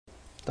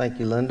Thank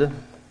you, Linda.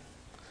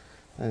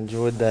 I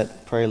enjoyed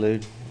that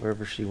prelude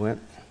wherever she went.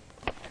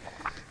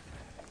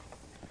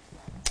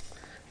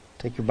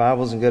 Take your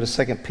Bibles and go to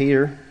 2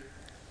 Peter.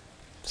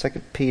 2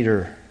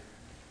 Peter.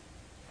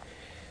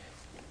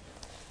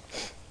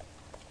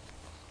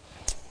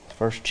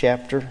 First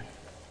chapter.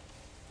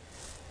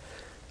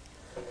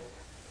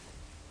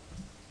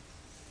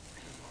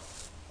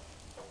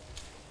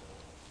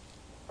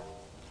 A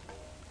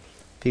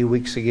few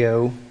weeks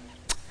ago,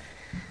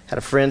 had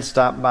a friend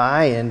stop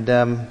by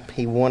and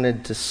he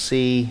wanted to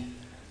see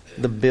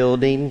the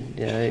building.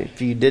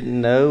 If you didn't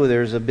know,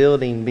 there's a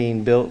building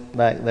being built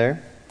back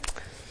there.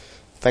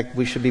 In fact,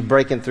 we should be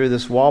breaking through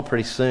this wall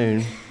pretty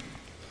soon.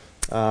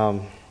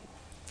 Right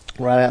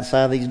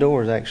outside these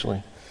doors,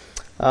 actually.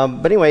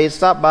 But anyway, he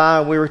stopped by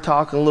and we were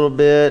talking a little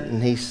bit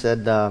and he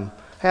said,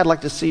 hey, I'd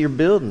like to see your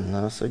building. And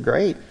I said,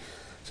 great. I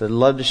said, I'd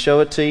love to show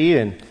it to you.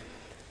 And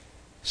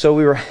so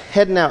we were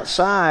heading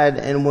outside,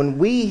 and when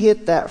we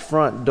hit that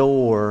front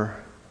door,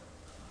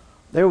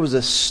 there was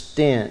a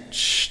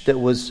stench that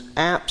was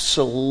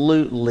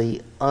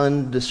absolutely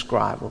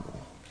undescribable.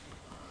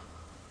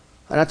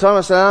 And I told him,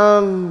 I said,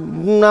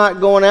 I'm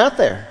not going out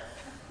there.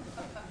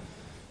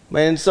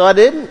 And so I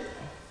didn't.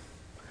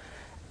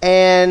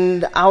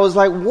 And I was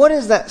like, what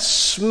is that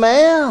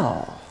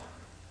smell?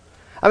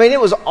 I mean, it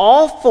was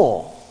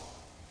awful.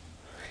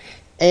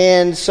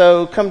 And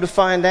so, come to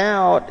find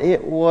out,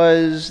 it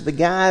was the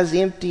guys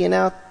emptying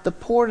out the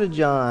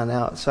porta-john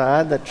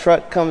outside. The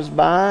truck comes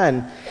by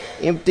and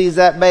empties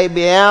that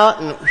baby out,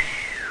 and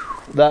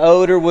the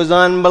odor was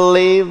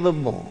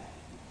unbelievable.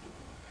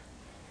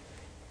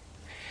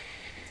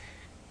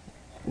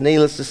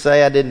 Needless to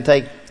say, I didn't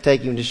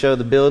take him to show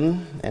the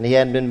building, and he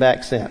hadn't been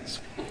back since.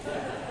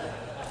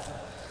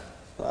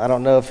 I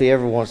don't know if he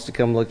ever wants to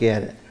come look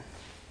at it.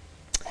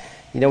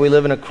 You know, we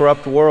live in a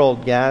corrupt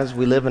world, guys.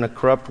 We live in a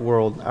corrupt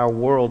world. Our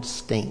world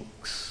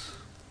stinks.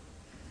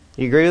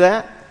 You agree with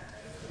that?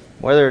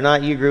 Whether or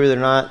not you agree with it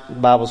or not, the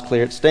Bible's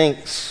clear. It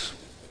stinks.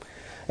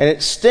 And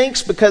it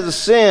stinks because of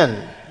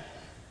sin.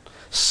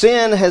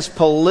 Sin has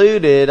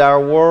polluted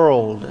our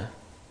world.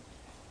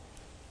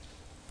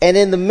 And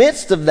in the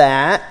midst of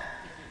that,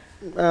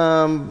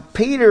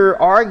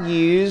 Peter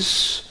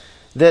argues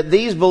that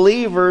these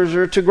believers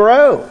are to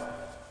grow.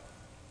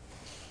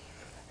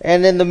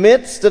 And in the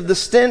midst of the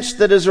stench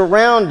that is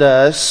around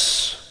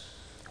us,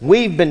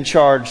 we've been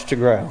charged to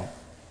grow. You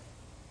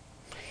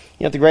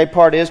know what the great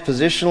part is?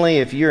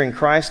 Positionally, if you're in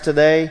Christ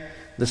today,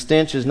 the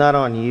stench is not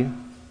on you.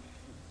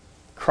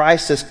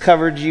 Christ has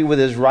covered you with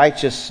His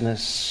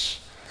righteousness.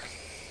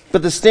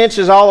 But the stench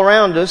is all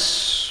around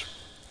us.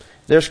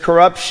 There's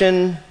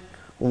corruption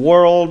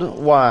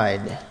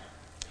worldwide.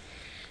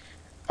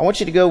 I want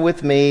you to go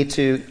with me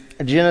to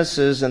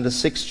Genesis in the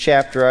 6th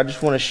chapter. I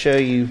just want to show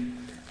you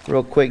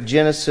real quick,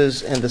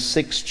 Genesis in the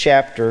 6th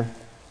chapter.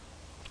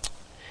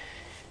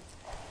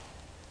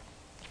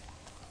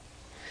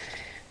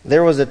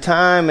 There was a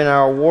time in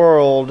our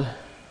world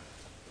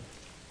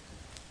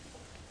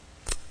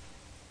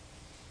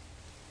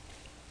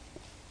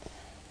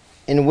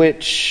in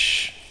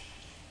which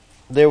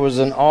there was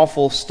an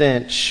awful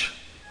stench,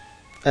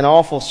 an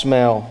awful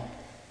smell.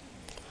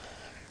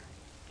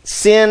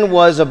 Sin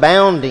was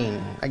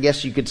abounding, I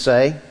guess you could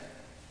say.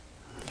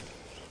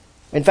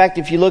 In fact,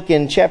 if you look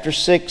in chapter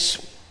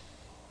 6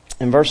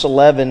 and verse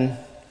 11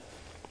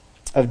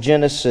 of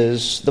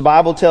Genesis, the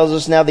Bible tells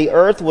us, now the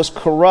earth was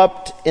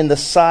corrupt in the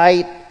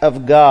sight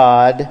of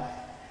God,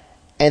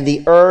 and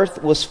the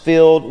earth was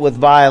filled with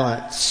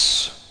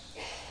violence.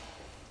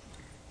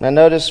 Now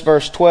notice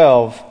verse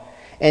 12.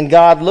 And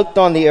God looked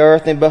on the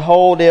earth, and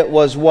behold, it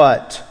was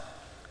what?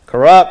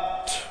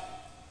 Corrupt.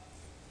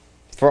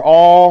 For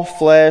all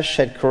flesh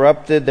had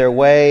corrupted their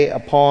way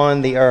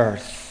upon the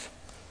earth.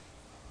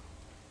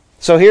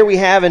 So here we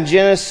have in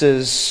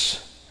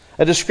Genesis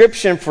a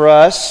description for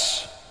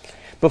us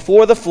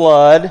before the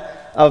flood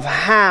of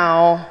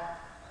how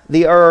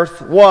the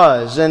earth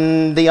was.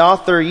 And the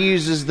author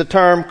uses the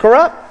term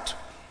corrupt.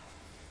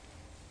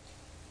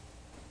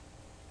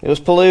 It was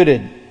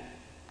polluted.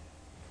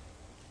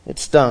 It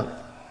stunk.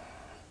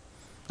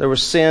 There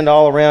was sin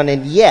all around.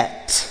 And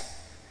yet,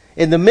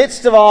 in the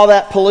midst of all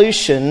that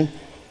pollution,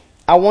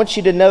 I want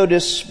you to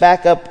notice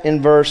back up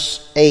in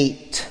verse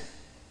 8.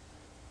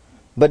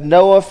 But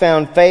Noah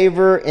found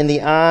favor in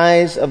the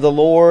eyes of the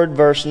Lord.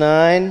 Verse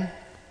 9.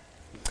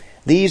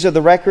 These are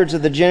the records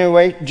of the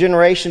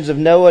generations of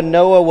Noah.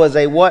 Noah was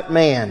a what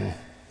man?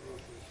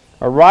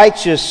 A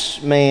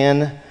righteous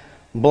man,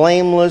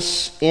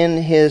 blameless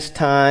in his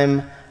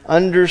time.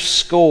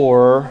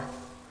 Underscore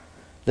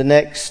the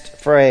next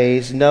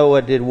phrase.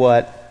 Noah did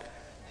what?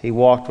 He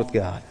walked with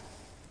God.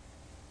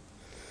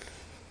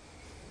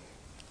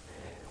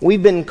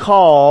 We've been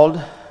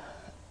called,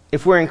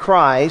 if we're in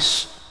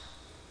Christ,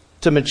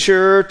 to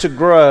mature, to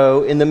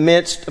grow in the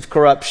midst of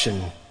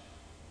corruption.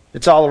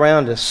 It's all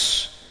around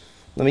us.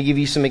 Let me give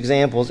you some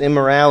examples.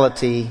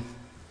 Immorality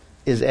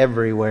is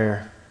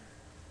everywhere.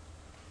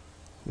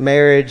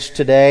 Marriage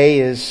today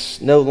is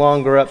no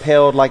longer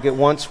upheld like it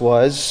once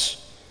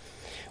was.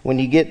 When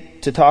you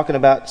get to talking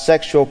about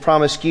sexual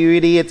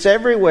promiscuity, it's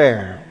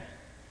everywhere.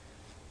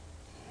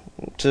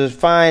 To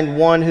find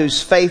one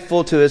who's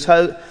faithful to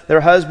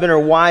their husband or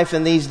wife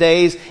in these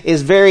days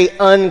is very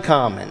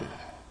uncommon.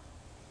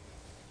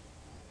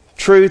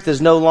 Truth is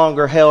no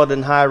longer held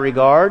in high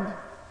regard.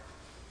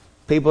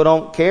 People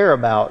don't care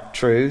about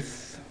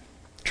truth.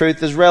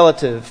 Truth is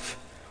relative.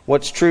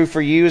 What's true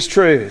for you is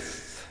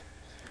truth.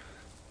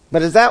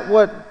 But is that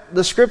what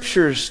the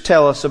Scriptures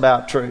tell us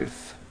about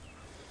truth?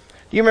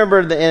 Do you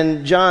remember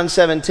in John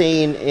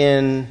 17,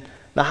 in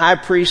the high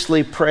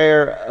priestly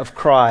prayer of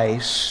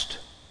Christ,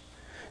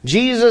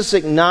 Jesus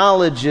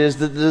acknowledges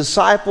that the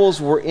disciples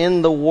were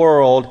in the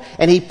world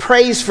and He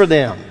prays for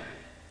them.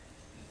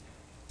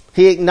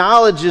 He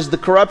acknowledges the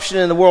corruption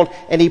in the world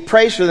and He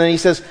prays for them. He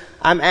says,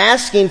 I'm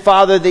asking,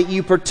 Father, that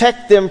you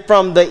protect them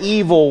from the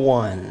evil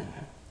one.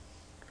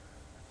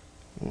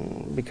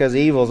 Because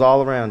evil is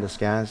all around us,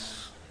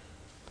 guys.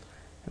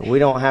 We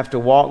don't have to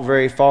walk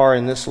very far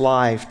in this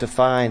life to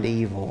find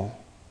evil.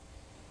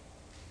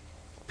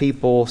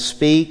 People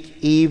speak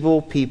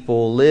evil,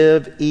 people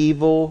live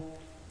evil.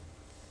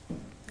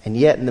 And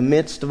yet in the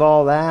midst of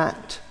all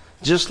that,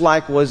 just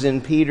like was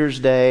in Peter's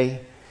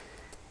day,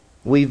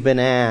 we've been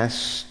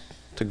asked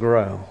to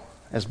grow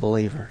as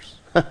believers.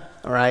 All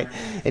right?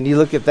 And you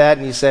look at that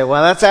and you say,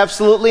 well, that's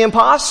absolutely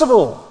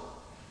impossible.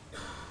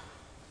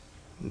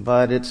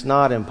 But it's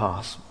not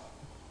impossible.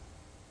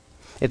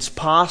 It's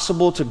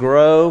possible to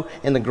grow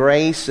in the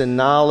grace and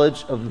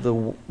knowledge of the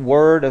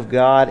Word of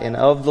God and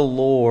of the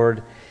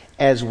Lord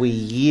as we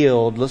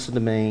yield, listen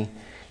to me,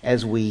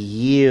 as we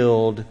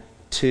yield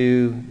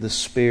to the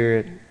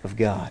Spirit of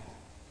God.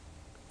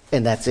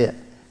 And that's it.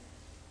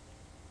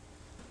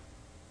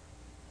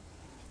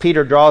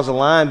 Peter draws a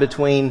line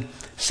between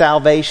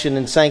salvation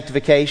and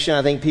sanctification.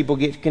 I think people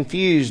get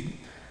confused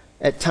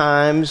at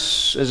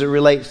times as it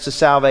relates to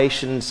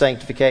salvation and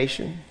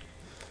sanctification.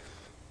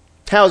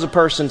 How is a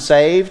person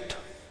saved?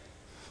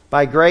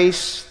 By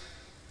grace,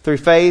 through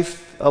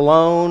faith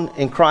alone,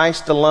 in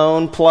Christ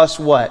alone, plus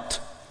what?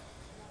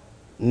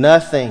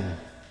 Nothing.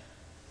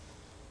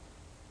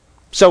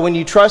 So when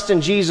you trust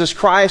in Jesus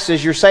Christ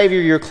as your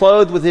Savior, you're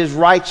clothed with His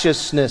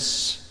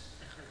righteousness.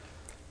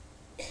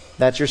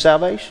 That's your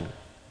salvation.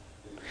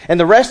 And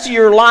the rest of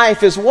your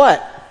life is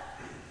what?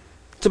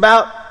 It's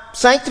about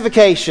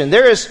sanctification.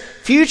 There is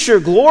future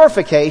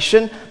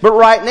glorification, but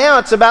right now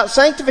it's about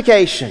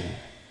sanctification.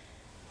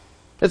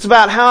 It's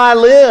about how I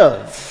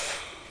live.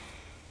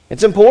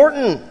 It's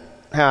important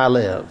how I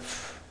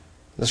live.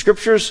 The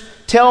Scriptures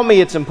tell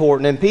me it's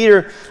important, and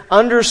Peter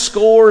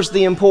underscores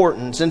the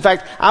importance. In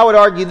fact, I would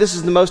argue this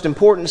is the most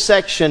important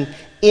section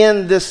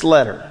in this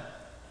letter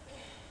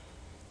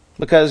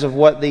because of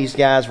what these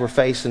guys were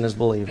facing as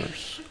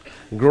believers.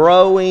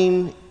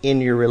 Growing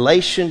in your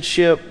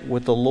relationship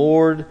with the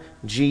Lord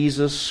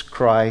Jesus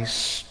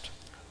Christ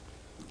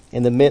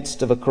in the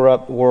midst of a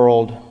corrupt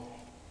world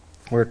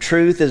where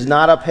truth is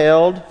not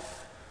upheld,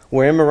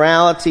 where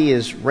immorality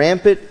is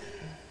rampant,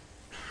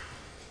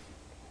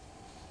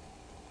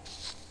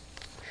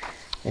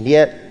 and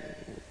yet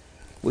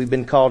we've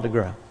been called to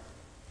grow.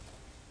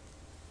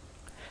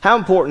 How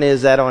important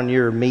is that on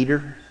your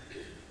meter?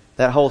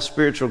 That whole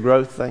spiritual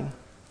growth thing?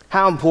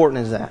 How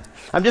important is that?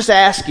 I'm just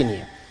asking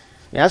you.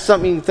 That's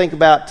something you can think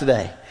about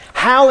today.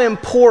 How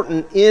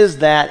important is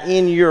that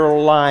in your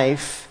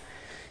life?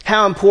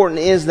 How important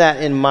is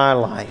that in my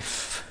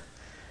life?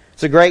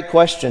 It's a great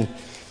question.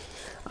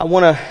 I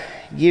want to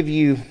give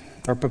you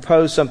or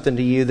propose something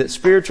to you that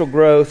spiritual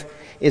growth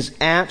is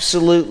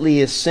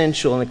absolutely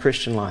essential in the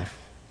Christian life.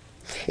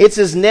 It's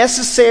as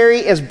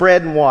necessary as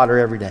bread and water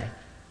every day.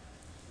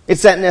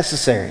 It's that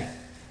necessary.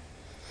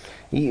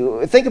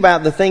 You think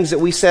about the things that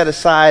we set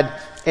aside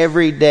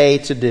every day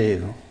to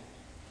do.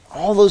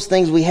 All those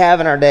things we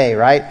have in our day,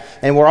 right?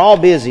 And we're all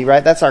busy,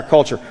 right? That's our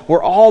culture.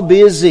 We're all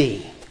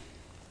busy.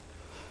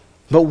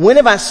 But when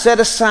have I set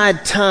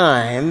aside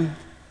time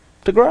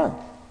to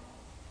grow?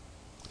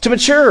 To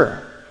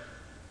mature?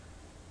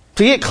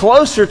 To get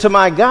closer to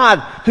my God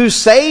who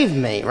saved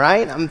me,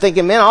 right? I'm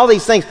thinking, man, all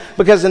these things.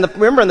 Because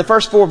remember in the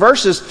first 4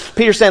 verses,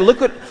 Peter's saying,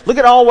 look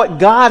at all what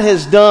God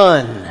has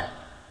done.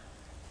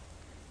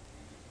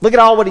 Look at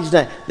all what He's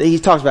done. He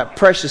talks about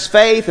precious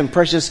faith and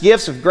precious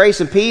gifts of grace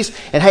and peace.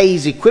 And hey,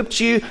 He's equipped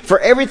you for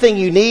everything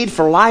you need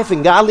for life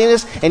and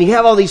godliness. And you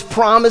have all these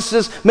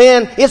promises.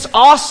 Man, it's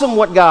awesome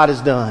what God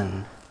has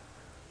done.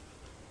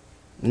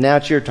 Now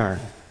it's your turn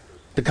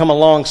to come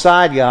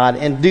alongside God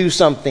and do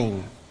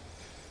something.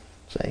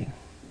 Say,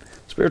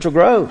 spiritual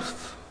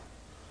growth.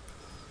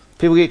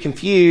 People get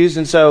confused,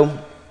 and so,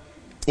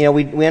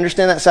 we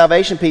understand that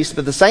salvation piece,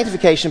 but the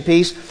sanctification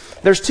piece,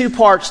 there's 2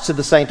 parts to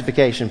the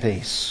sanctification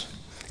piece.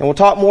 And we'll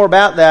talk more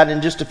about that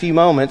in just a few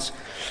moments.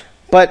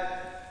 But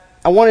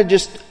I want to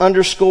just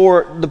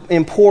underscore the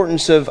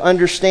importance of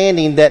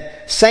understanding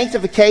that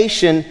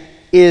sanctification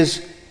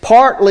is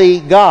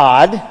partly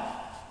God.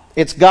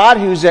 It's God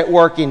who's at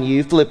work in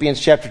you, Philippians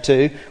chapter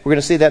 2. We're going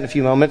to see that in a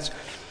few moments.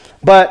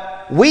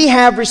 But we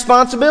have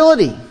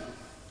responsibility.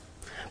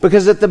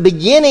 Because at the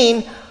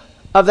beginning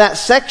of that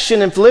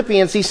section in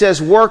Philippians, he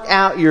says, work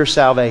out your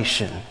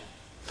salvation.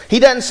 He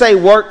doesn't say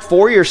work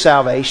for your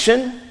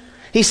salvation.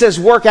 He says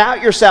work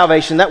out your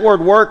salvation. That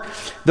word work,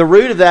 the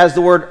root of that is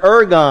the word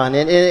ergon.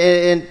 And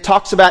it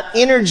talks about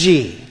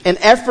energy and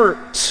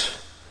effort.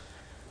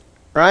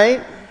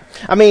 Right?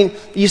 I mean,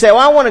 you say, well,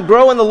 I want to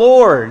grow in the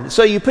Lord.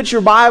 So you put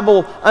your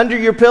Bible under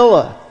your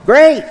pillow.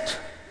 Great.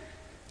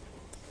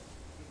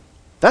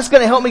 That's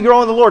going to help me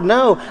grow in the Lord.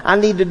 No, I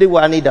need to do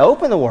what? I need to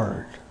open the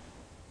Word.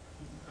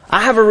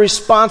 I have a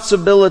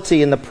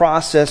responsibility in the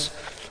process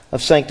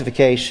of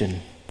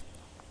sanctification.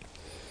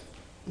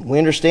 We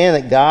understand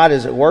that God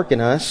is at work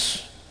in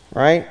us,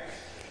 right?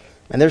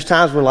 And there's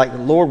times we're like,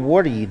 Lord,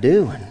 what are you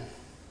doing?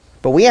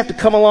 But we have to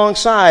come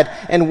alongside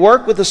and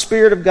work with the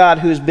Spirit of God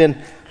who has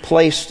been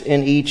placed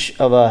in each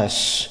of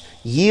us.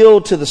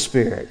 Yield to the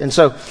Spirit. And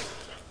so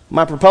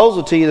my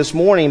proposal to you this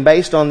morning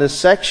based on this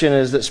section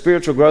is that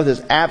spiritual growth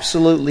is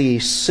absolutely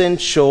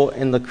essential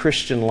in the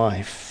Christian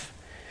life.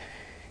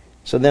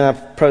 So then I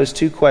pose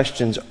two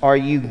questions. Are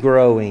you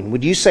growing?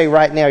 Would you say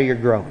right now you're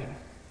growing?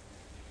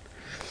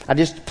 I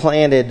just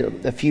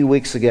planted a few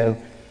weeks ago.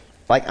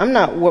 Like, I'm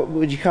not what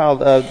would you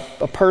call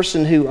a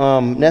person who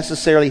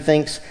necessarily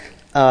thinks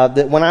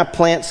that when I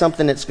plant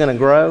something it's going to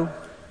grow.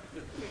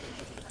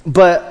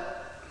 But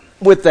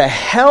with the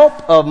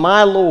help of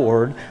my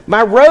Lord,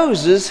 my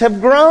roses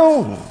have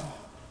grown.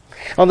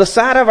 On the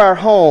side of our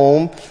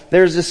home,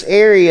 there's this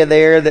area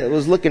there that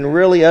was looking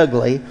really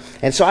ugly.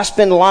 And so I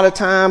spent a lot of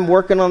time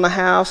working on the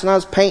house, and I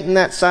was painting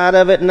that side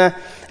of it, and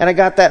I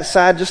got that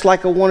side just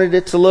like I wanted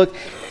it to look.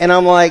 And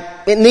I'm like,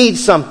 it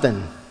needs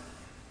something.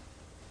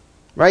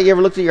 Right? You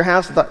ever looked at your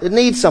house and thought, it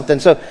needs something?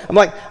 So I'm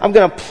like, I'm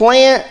going to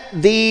plant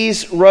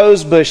these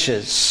rose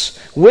bushes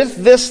with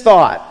this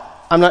thought.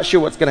 I'm not sure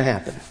what's going to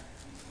happen.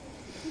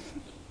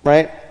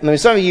 Right? I mean,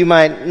 some of you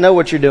might know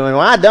what you're doing.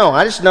 Well, I don't.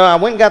 I just know I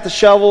went and got the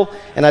shovel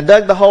and I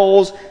dug the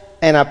holes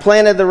and I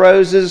planted the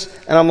roses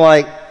and I'm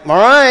like, all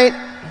right.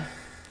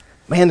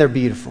 Man, they're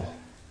beautiful.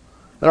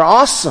 They're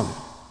awesome.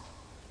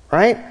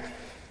 Right?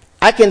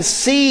 I can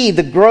see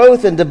the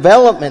growth and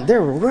development.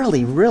 They're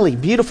really, really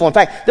beautiful. In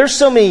fact, there's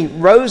so many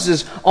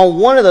roses on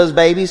one of those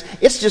babies,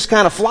 it's just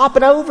kind of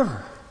flopping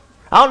over.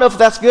 I don't know if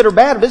that's good or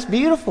bad, but it's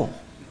beautiful.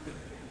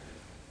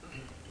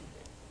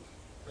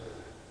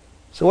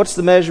 So what's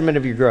the measurement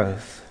of your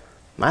growth?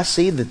 I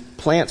see the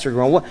plants are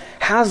growing.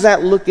 How's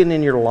that looking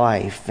in your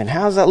life? And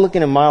how's that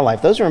looking in my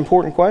life? Those are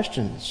important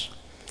questions.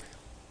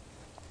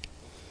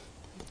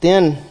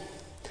 Then,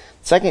 the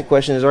second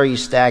question is, are you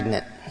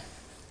stagnant?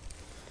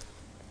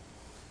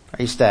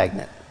 Are you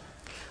stagnant?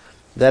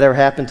 Did that ever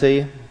happen to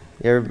you?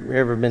 You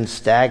ever been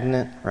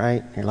stagnant,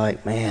 right? You're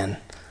like, man,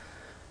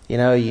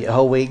 a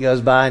whole week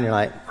goes by and you're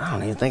like, I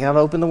don't even think I've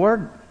opened the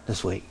Word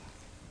this week.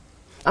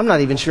 I'm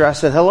not even sure I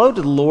said hello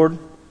to the Lord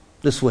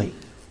this week.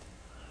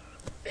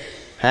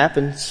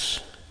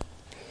 Happens.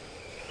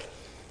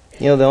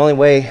 The only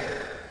way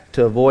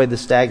to avoid the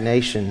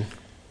stagnation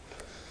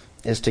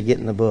is to get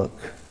in the book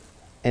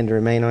and to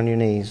remain on your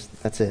knees.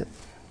 That's it.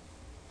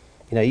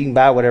 You can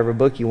buy whatever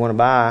book you want to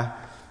buy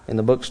in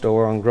the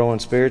bookstore on growing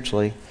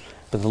spiritually,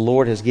 but the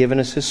Lord has given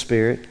us His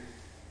Spirit,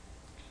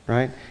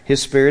 right?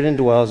 His Spirit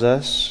indwells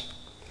us.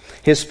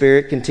 His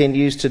Spirit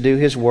continues to do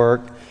His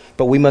work,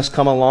 but we must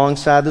come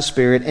alongside the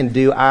Spirit and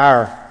do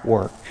our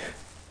work.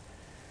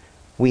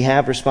 We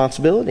have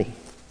responsibility.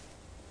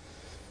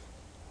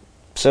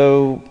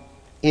 So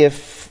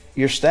if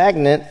you're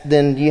stagnant,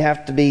 then you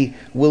have to be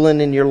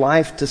willing in your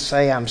life to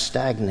say, I'm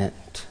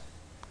stagnant.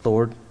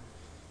 Lord,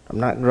 I'm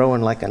not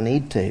growing like I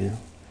need to.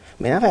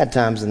 I mean, I've had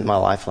times in my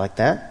life like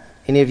that.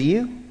 Any of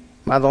you?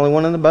 Am I the only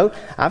one in the boat?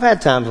 I've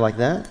had times like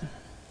that.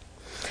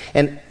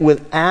 And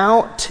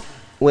without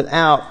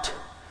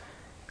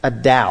a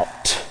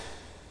doubt,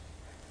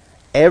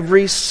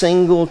 every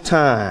single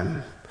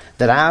time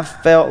that I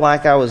felt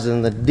like I was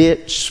in the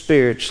ditch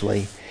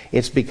spiritually,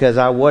 it's because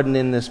I wasn't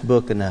in this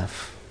book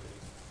enough.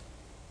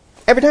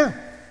 Every time.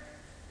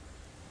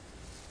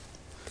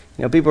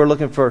 People are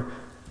looking for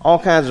all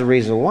kinds of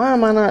reasons. Why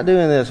am I not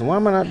doing this? Why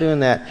am I not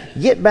doing that?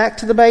 Get back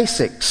to the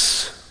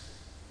basics.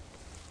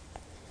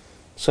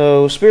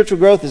 So spiritual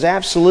growth is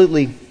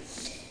absolutely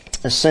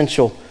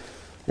essential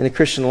in the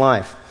Christian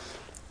life.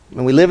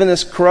 And we live in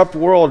this corrupt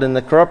world, and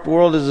the corrupt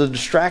world is a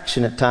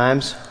distraction at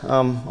times.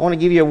 I want to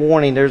give you a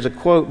warning. There's a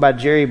quote by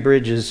Jerry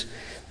Bridges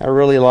I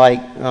really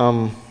like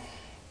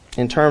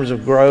in terms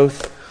of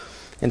growth,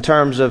 in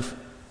terms of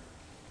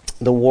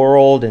the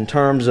world, in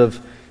terms of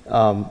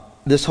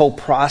this whole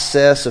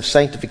process of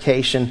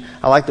sanctification.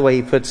 I like the way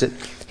he puts it.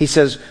 He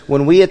says,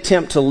 when we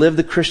attempt to live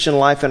the Christian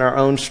life in our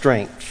own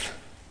strength,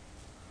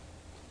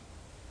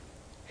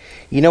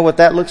 you know what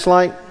that looks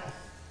like?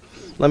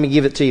 Let me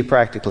give it to you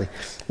practically.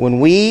 When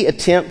we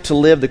attempt to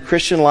live the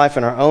Christian life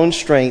in our own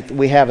strength,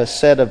 we have a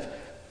set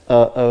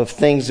of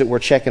things that we're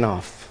checking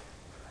off.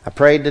 I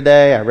prayed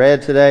today, I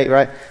read today,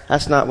 right?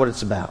 That's not what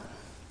it's about.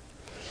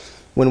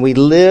 When we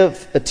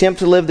attempt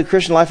to live the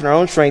Christian life in our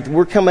own strength,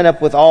 we're coming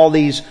up with all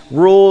these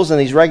rules and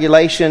these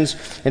regulations.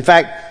 In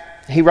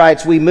fact, he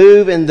writes, we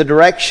move in the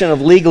direction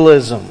of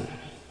legalism.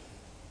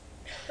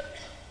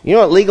 You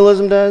know what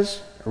legalism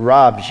does? It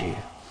robs you.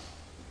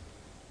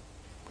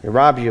 It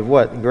robs you of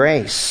what?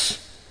 Grace.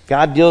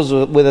 God deals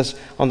with us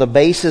on the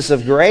basis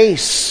of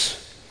grace.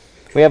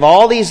 We have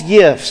all these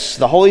gifts.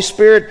 The Holy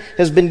Spirit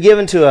has been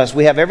given to us.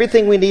 We have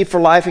everything we need for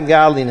life and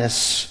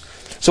godliness.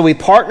 So we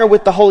partner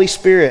with the Holy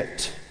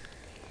Spirit.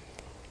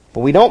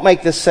 But we don't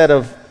make this set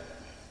of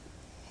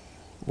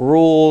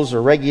rules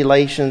or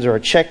regulations or a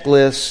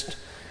checklist.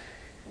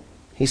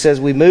 He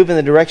says we move in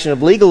the direction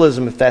of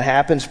legalism if that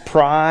happens,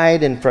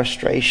 pride and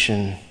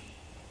frustration.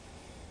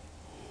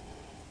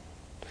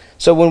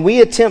 So when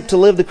we attempt to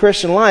live the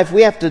Christian life,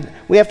 we have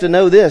to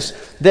know this,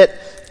 that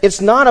it's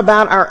not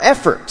about our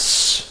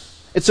efforts.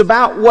 It's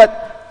about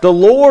what the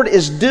Lord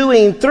is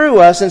doing through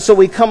us, and so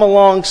we come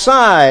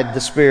alongside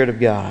the Spirit of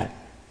God.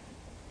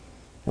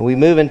 And we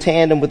move in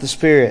tandem with the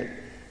Spirit.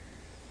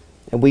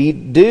 And we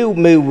do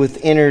move with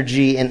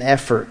energy and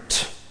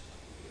effort.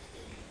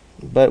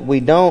 But we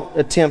don't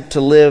attempt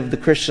to live the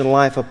Christian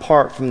life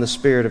apart from the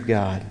Spirit of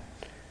God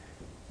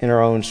in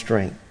our own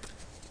strength.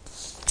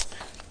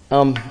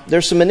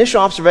 There's some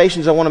initial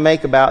observations I want to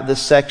make about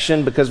this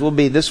section because we'll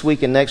be this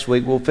week and next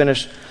week. We'll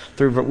finish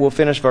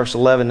verse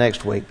 11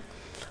 next week.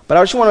 But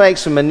I just want to make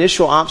some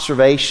initial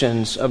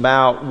observations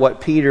about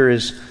what Peter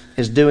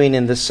is doing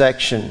in this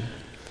section.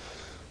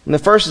 And the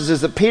first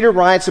is that Peter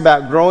writes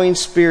about growing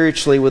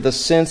spiritually with a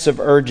sense of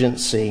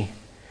urgency.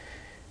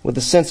 With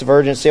a sense of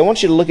urgency. I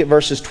want you to look at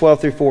verses 12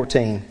 through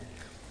 14.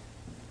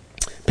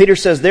 Peter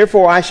says,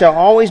 "Therefore I shall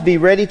always be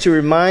ready to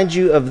remind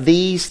you of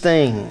these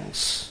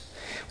things."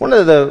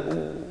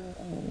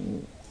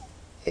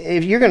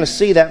 If you're going to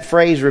see that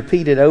phrase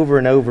repeated over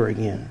and over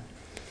again,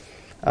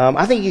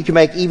 I think you can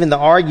make even the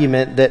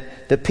argument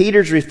that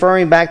Peter's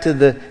referring back to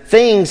the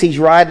things he's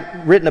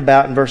written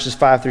about in verses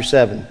 5 through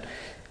 7.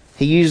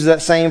 He uses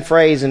that same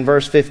phrase in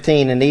verse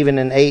 15 and even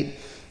in 8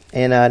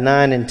 and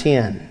 9 and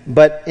 10.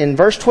 But in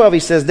verse 12 he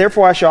says,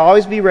 "Therefore I shall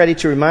always be ready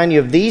to remind you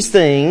of these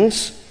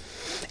things,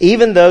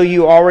 even though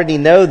you already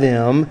know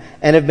them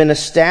and have been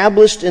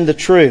established in the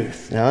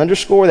truth." Now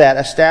underscore that.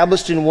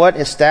 Established in what?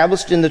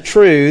 Established in the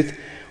truth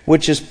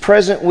which is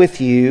present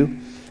with you.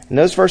 And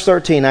notice verse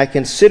 13. "I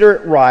consider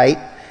it right,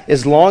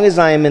 as long as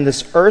I am in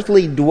this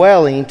earthly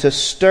dwelling, to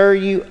stir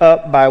you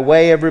up by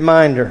way of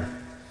reminder."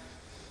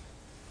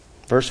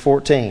 Verse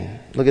 14.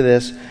 Look at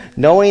this.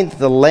 "Knowing that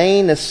the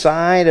laying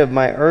aside of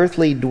my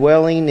earthly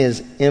dwelling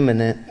is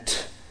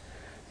imminent,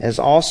 as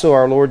also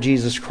our Lord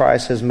Jesus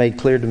Christ has made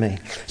clear to me."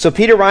 So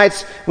Peter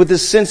writes with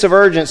this sense of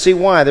urgency.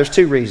 Why? There's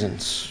two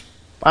reasons.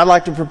 I'd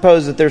like to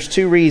propose that there's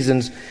two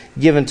reasons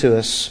given to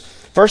us.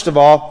 First of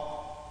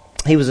all,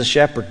 he was a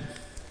shepherd.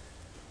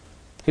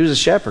 He was a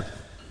shepherd.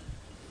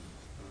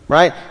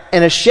 Right?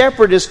 And a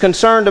shepherd is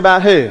concerned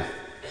about who?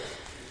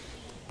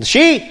 The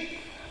sheep.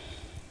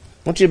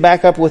 I want you to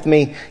back up with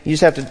me. You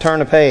just have to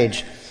turn a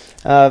page.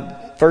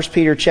 1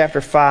 Peter chapter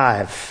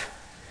 5.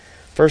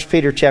 1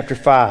 Peter chapter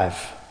 5.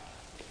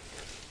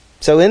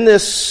 So in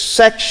this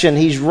section,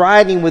 he's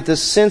writing with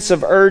this sense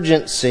of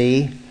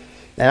urgency.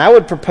 And I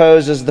would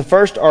propose as the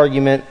first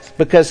argument,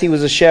 because he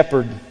was a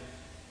shepherd.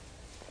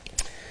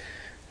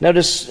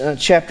 Notice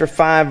chapter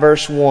 5,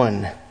 verse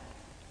 1.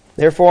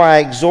 "Therefore I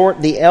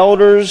exhort the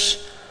elders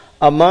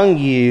among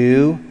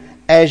you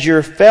as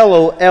your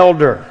fellow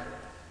elder,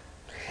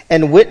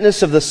 and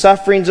witness of the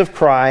sufferings of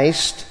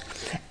Christ,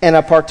 and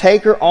a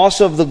partaker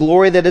also of the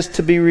glory that is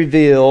to be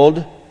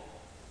revealed."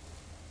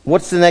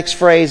 What's the next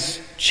phrase?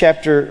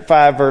 Chapter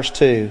 5, verse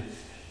 2.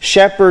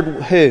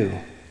 "Shepherd" who?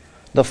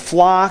 "The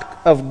flock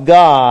of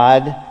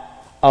God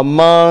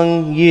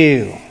among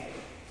you."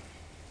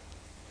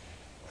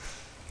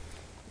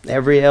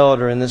 Every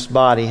elder in this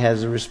body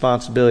has a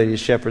responsibility to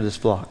shepherd this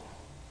flock.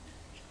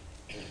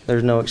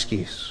 There's no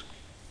excuse.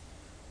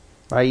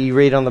 Right? You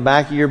read on the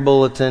back of your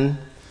bulletin,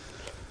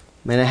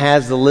 and it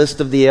has the list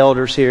of the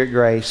elders here at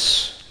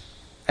Grace.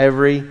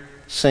 Every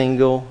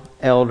single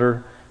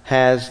elder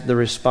has the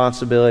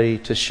responsibility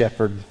to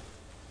shepherd.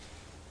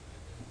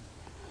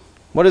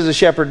 What does a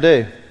shepherd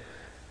do?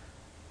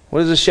 What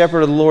does the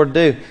shepherd of the Lord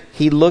do?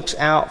 He looks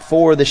out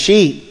for the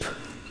sheep.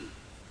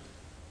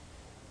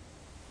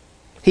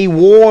 He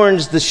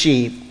warns the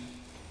sheep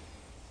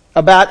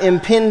about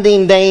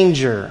impending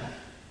danger.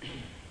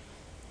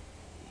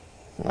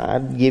 I'll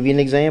give you an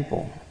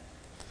example.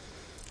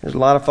 There's a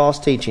lot of false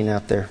teaching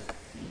out there.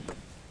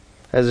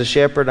 As a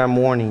shepherd, I'm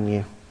warning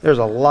you. There's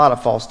a lot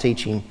of false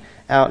teaching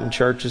out in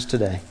churches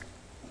today.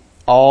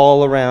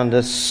 All around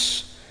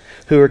us,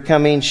 who are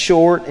coming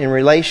short in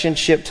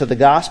relationship to the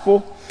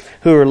gospel,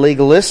 who are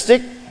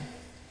legalistic,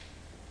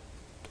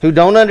 who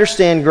don't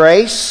understand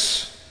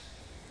grace,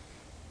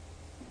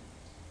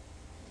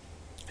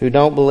 who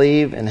don't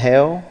believe in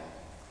hell.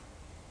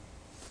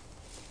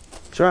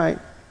 That's right.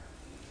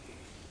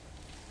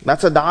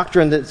 That's a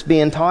doctrine that's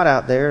being taught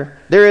out there.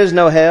 There is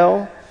no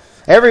hell.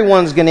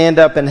 Everyone's going to end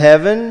up in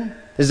heaven.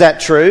 Is that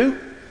true?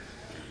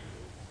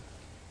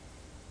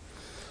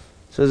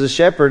 So as a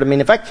shepherd,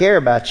 if I care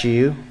about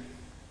you,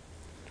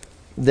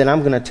 then I'm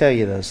going to tell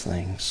you those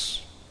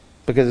things.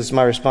 because it's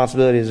my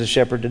responsibility as a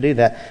shepherd to do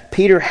that.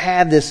 Peter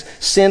had this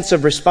sense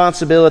of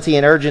responsibility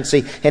and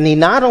urgency, and he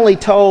not only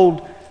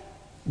told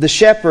the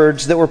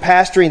shepherds that were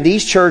pastoring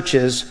these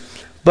churches,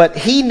 but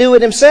he knew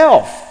it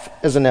himself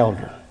as an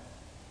elder,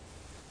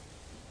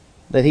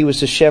 that he was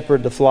to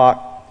shepherd the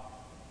flock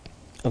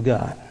of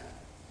God.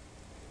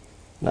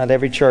 Not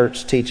every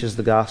church teaches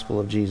the gospel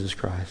of Jesus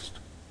Christ.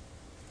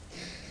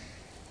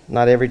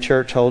 Not every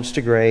church holds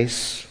to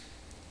grace.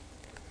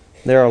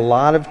 There are a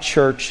lot of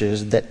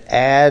churches that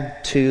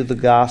add to the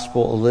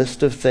gospel a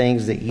list of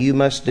things that you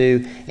must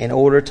do in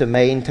order to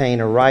maintain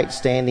a right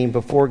standing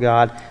before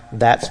God.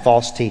 That's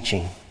false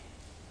teaching.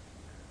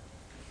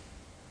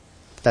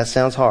 That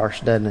sounds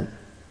harsh, doesn't it?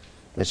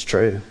 It's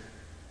true.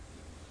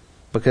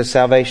 Because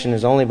salvation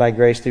is only by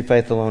grace through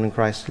faith alone in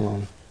Christ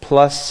alone.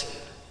 Plus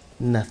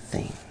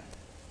nothing.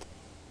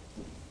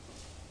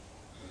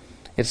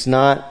 It's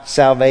not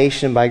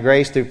salvation by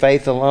grace through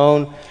faith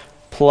alone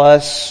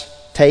plus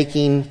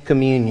taking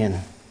communion.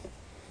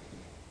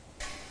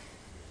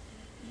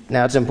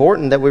 Now it's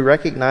important that we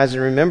recognize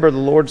and remember the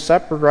Lord's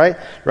Supper, right?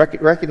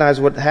 Recognize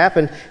what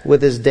happened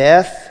with His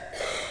death.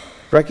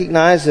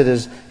 Recognize that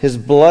His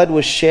blood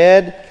was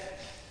shed,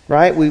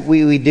 right?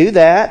 We do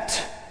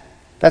that.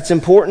 That's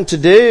important to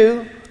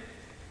do.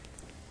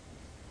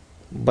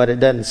 But it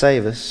doesn't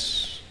save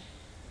us.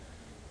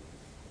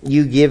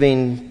 You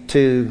giving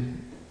to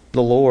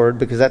the Lord,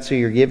 because that's who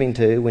you're giving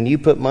to, when you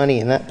put money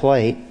in that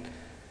plate,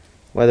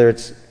 whether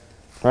it's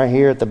right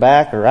here at the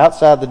back or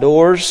outside the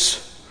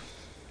doors,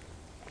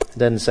 it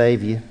doesn't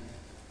save you.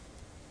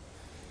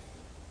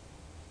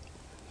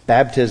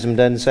 Baptism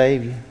doesn't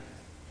save you.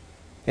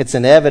 It's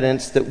an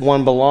evidence that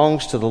one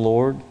belongs to the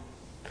Lord.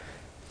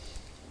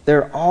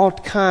 There are all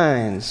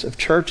kinds of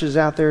churches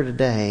out there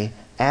today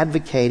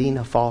advocating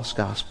a false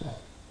gospel.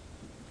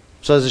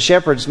 So as a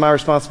shepherd, it's my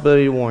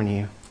responsibility to warn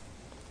you.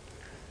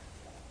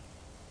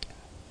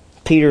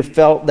 Peter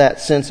felt that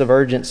sense of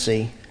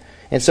urgency.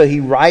 And so he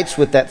writes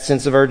with that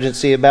sense of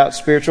urgency about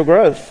spiritual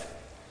growth.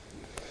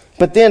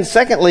 But then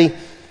secondly,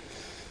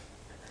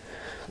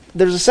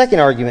 there's a second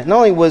argument. Not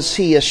only was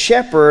he a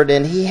shepherd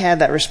and he had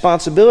that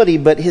responsibility,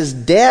 but his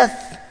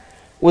death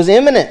was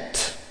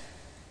imminent.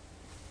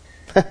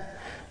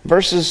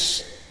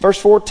 Verse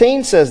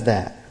 14 says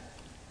that.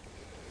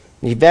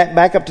 You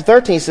back up to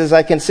 13, it says,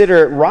 I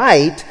consider it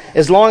right,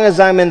 as long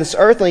as I'm in this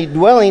earthly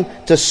dwelling,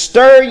 to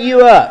stir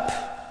you up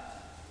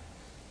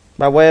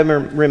by way of a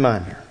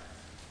reminder.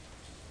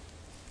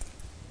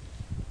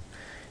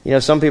 You know,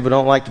 some people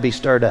don't like to be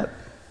stirred up.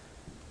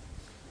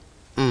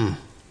 You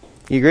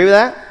agree with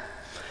that?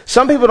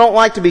 Some people don't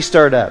like to be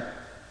stirred up.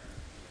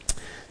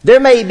 There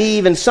may be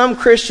even some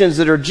Christians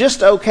that are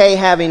just okay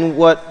having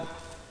what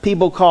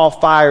people call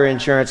fire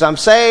insurance. I'm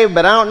saved,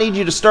 but I don't need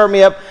you to stir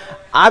me up.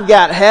 I've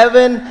got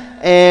heaven,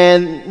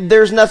 and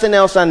there's nothing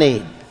else I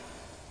need.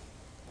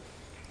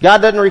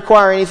 God doesn't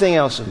require anything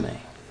else of me.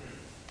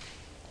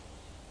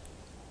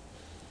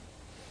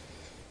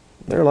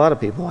 There are a lot of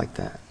people like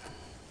that.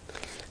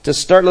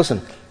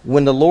 Listen,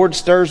 when the Lord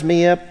stirs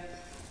me up,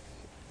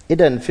 it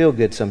doesn't feel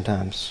good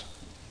sometimes.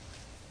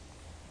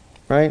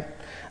 Right?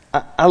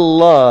 I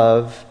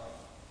love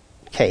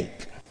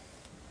cake.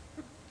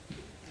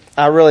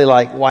 I really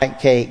like white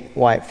cake,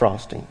 white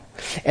frosting.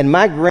 And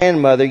my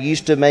grandmother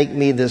used to make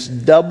me this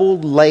double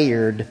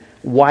layered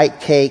white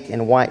cake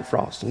and white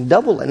frosting.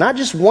 Double, not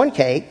just one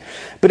cake,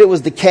 but it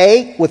was the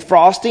cake with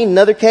frosting,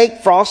 another cake,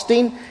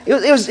 frosting.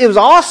 It was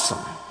awesome.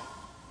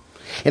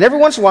 And every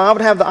once in a while I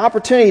would have the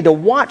opportunity to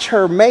watch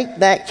her make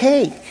that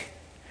cake.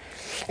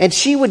 And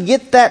she would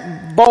get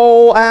that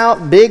bowl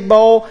out, big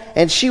bowl,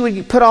 and she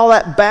would put all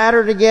that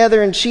batter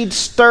together and she'd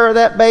stir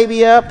that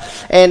baby up.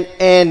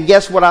 And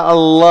guess what? I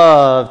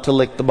love to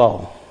lick the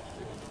bowl.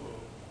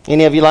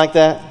 Any of you like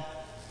that?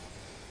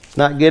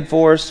 Not good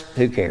for us?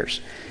 Who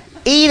cares?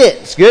 Eat it.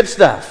 It's good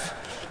stuff.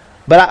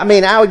 But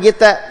I would get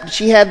that.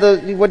 She had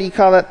the, what do you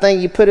call that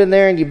thing you put in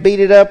there and you beat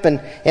it up, and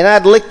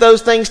I'd lick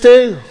those things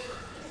too.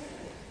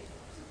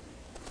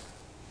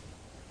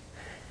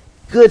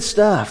 Good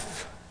stuff.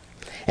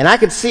 And I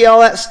could see all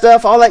that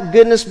stuff, all that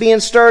goodness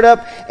being stirred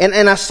up,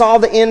 and I saw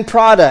the end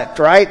product,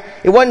 right?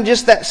 It wasn't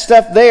just that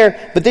stuff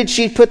there, but then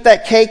she'd put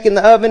that cake in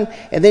the oven,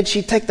 and then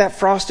she'd take that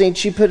frosting and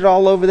she'd put it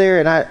all over there,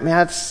 and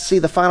I'd see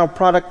the final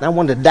product, and I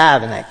wanted to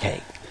dive in that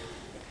cake.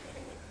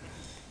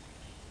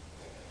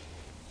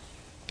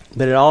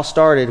 But it all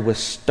started with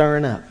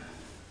stirring up.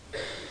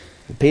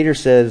 And Peter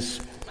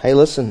says, hey,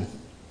 listen,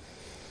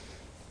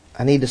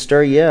 I need to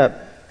stir you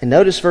up. And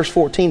notice verse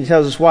 14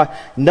 tells us why.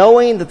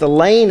 Knowing that the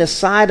laying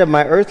aside of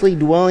my earthly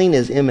dwelling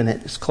is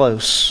imminent. It's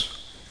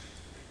close.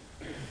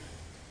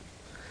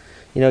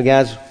 You know,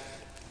 guys,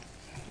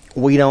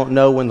 we don't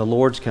know when the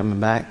Lord's coming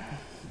back.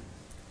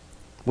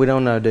 We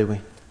don't know, do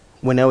we?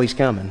 We know He's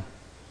coming.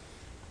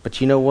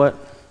 But you know what?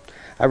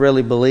 I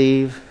really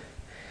believe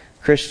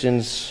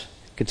Christians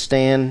could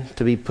stand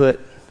to be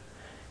put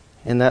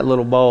in that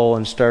little bowl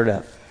and stirred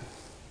up.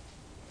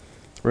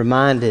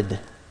 Reminded,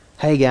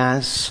 hey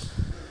guys,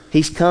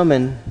 He's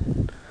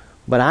coming,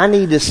 but I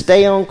need to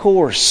stay on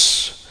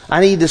course. I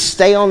need to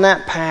stay on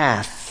that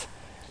path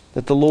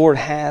that the Lord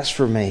has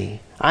for me.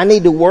 I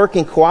need to work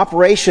in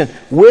cooperation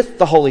with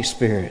the Holy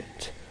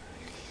Spirit.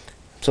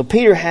 So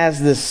Peter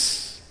has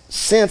this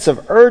sense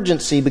of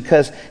urgency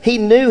because he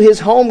knew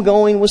his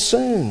homegoing was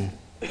soon.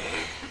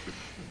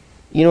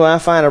 You know,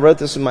 I wrote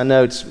this in my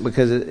notes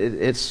because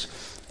it's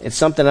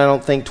something I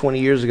don't think 20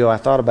 years ago I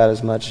thought about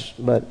as much.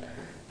 But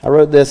I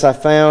wrote this, I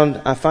find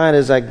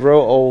as I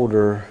grow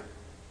older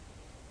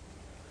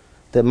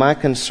that my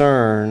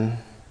concern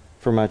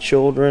for my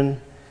children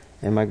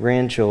and my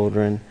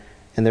grandchildren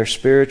and their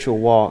spiritual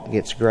walk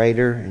gets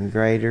greater and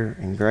greater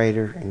and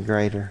greater and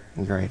greater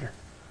and greater.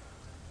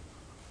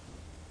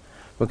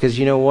 Because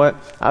you know what?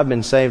 I've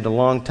been saved a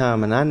long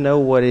time and I know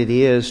what it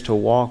is to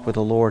walk with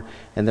the Lord,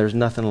 and there's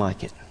nothing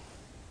like it.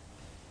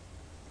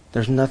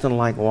 There's nothing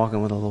like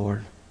walking with the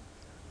Lord.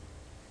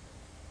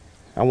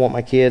 I want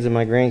my kids and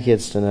my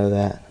grandkids to know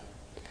that.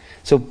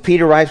 So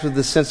Peter writes with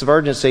this sense of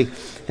urgency.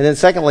 And then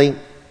secondly,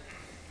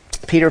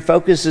 Peter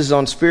focuses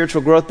on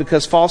spiritual growth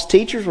because false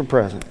teachers were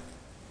present.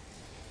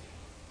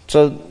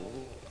 So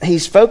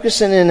he's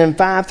focusing in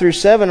 5 through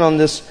 7 on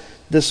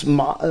this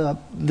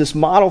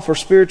model for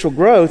spiritual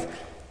growth,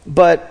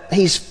 but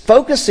he's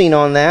focusing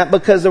on that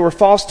because there were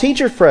false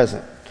teachers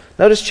present.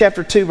 Notice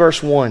chapter 2,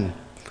 verse 1.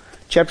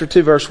 Chapter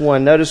 2, verse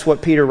 1. Notice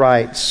what Peter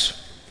writes.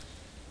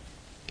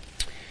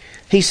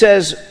 He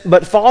says,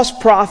 "But false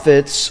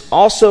prophets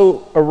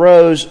also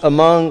arose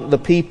among the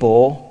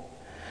people,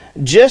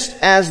 just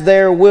as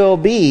there will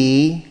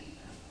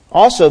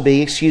also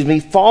be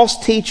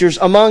false teachers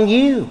among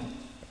you."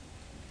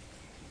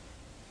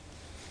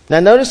 Now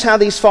notice how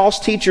these false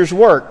teachers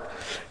work,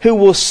 who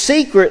will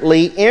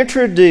secretly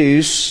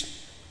introduce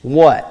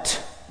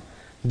what?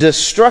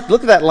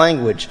 Look at that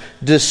language.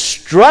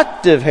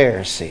 Destructive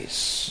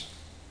heresies.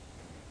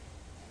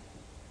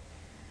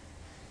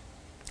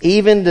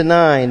 Even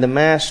denying the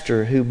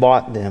master who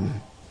bought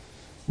them,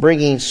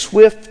 bringing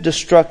swift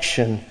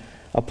destruction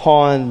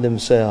upon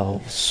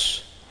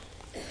themselves.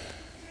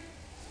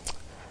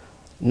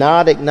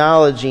 Not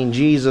acknowledging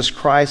Jesus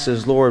Christ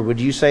as Lord.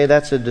 Would you say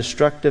that's a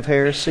destructive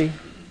heresy?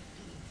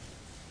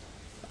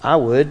 I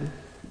would.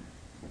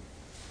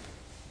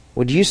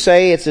 Would you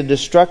say it's a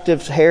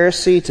destructive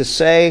heresy to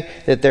say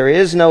that there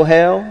is no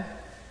hell?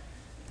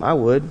 I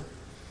would.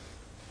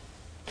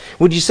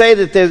 Would you say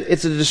that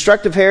it's a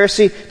destructive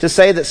heresy to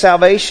say that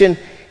salvation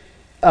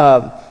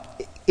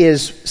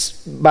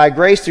is by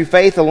grace through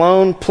faith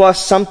alone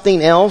plus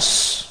something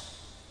else?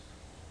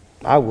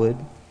 I would.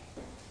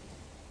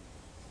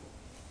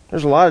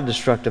 There's a lot of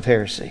destructive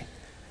heresy.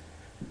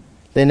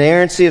 The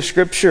inerrancy of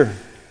Scripture.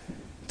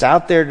 It's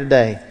out there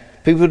today.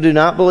 People do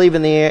not believe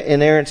in the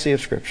inerrancy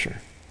of Scripture.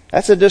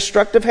 That's a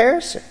destructive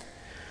heresy.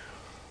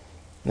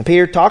 And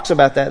Peter talks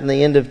about that in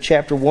the end of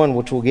chapter 1,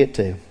 which we'll get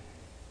to.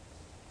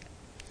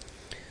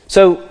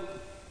 So,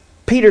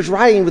 Peter's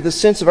writing with a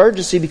sense of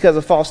urgency because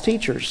of false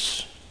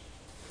teachers.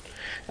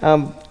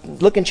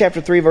 Look in chapter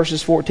 3,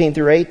 verses 14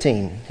 through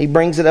 18. He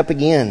brings it up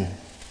again.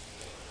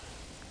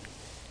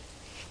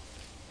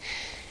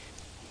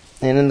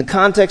 And in the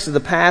context of the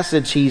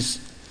passage, he's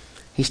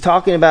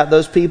talking about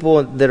those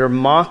people that are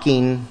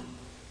mocking,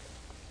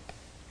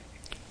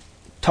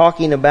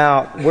 talking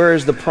about where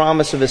is the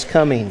promise of His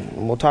coming.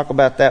 And we'll talk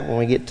about that when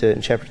we get to it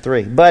in chapter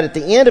 3. But at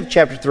the end of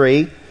chapter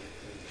 3,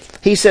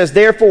 he says,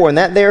 therefore, and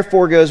that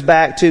therefore goes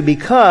back to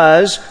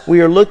because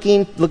we are look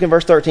in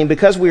verse 13,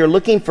 because we are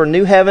looking for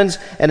new heavens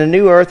and a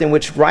new earth in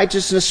which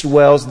righteousness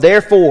dwells.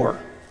 Therefore,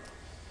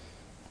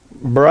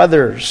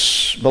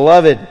 brothers,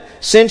 beloved,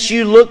 since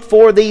you look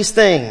for these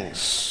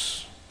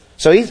things.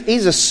 So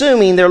he's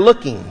assuming they're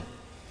looking.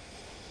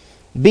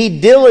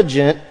 Be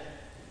diligent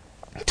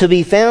to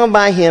be found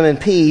by Him in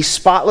peace,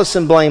 spotless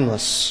and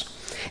blameless.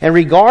 And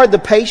regard the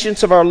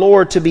patience of our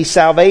Lord to be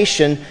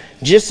salvation,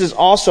 just as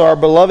also our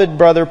beloved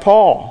brother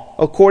Paul,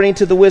 according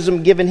to the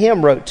wisdom given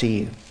him, wrote to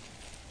you.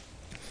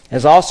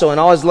 As also in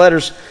all his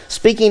letters,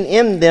 speaking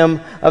in them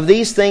of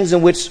these things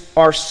in which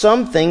are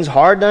some things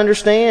hard to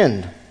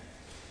understand,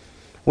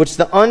 which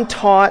the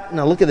untaught,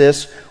 now look at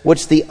this,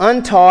 which the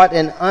untaught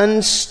and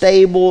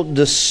unstable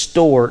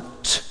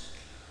distort,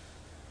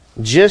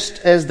 just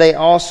as they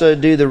also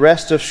do the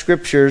rest of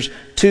Scriptures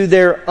to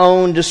their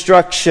own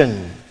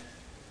destruction.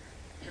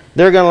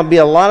 There are going to be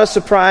a lot of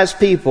surprised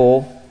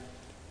people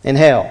in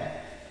hell.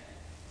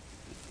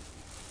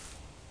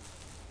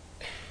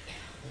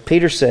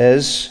 Peter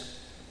says,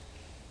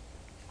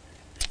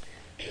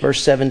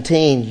 verse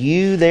 17,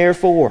 you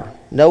therefore,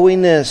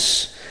 knowing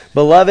this,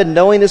 beloved,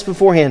 knowing this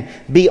beforehand,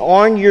 be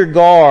on your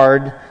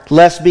guard,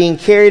 lest being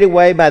carried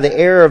away by the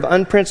error of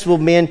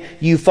unprincipled men,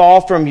 you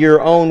fall from your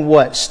own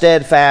what?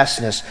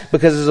 Steadfastness.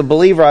 Because as a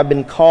believer, I've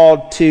been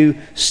called to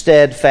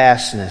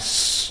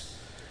steadfastness.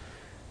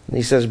 And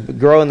he says,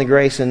 grow in the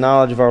grace and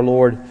knowledge of our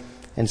Lord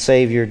and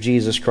Savior,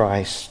 Jesus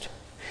Christ.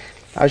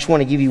 I just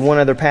want to give you one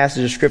other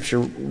passage of Scripture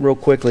real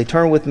quickly.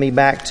 Turn with me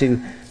back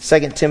to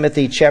 2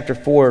 Timothy chapter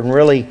 4, and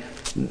really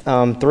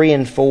 3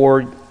 and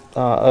 4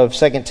 of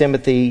 2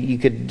 Timothy. You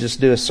could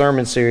just do a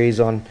sermon series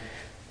on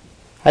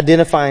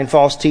identifying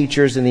false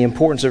teachers and the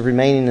importance of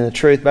remaining in the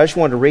truth. But I just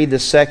wanted to read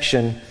this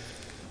section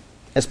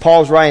as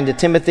Paul's writing to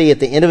Timothy at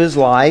the end of his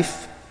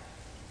life.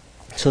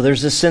 So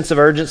there's this sense of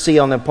urgency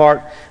on the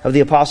part of the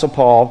Apostle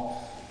Paul.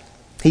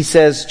 He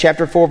says,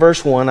 chapter 4,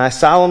 verse 1, I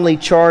solemnly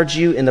charge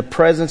you in the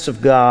presence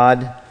of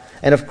God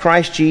and of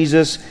Christ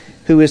Jesus,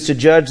 who is to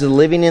judge the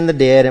living and the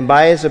dead, and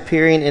by his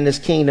appearing in his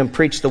kingdom,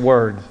 preach the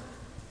word.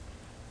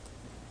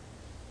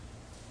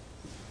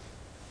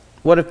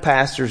 What have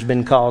pastors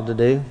been called to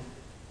do?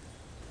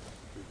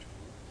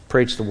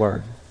 Preach the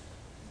word.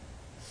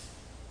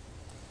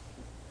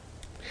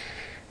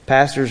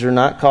 Pastors are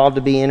not called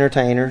to be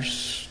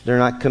entertainers. They're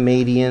not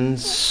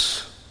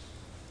comedians.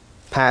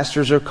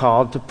 Pastors are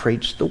called to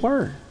preach the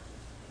word.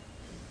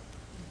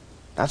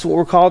 That's what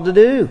we're called to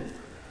do.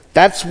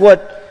 That's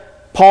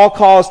what Paul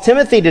calls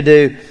Timothy to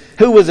do,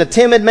 who was a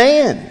timid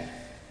man.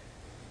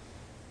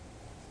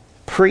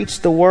 Preach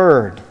the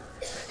word.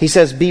 He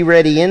says, be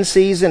ready in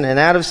season and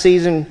out of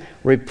season,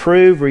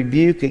 reprove,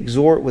 rebuke,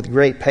 exhort with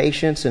great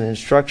patience and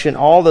instruction.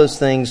 All those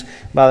things,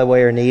 by the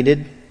way, are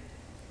needed.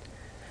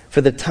 For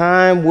the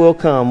time will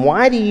come.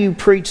 Why do you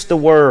preach the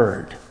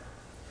word?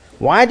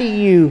 Why do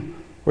you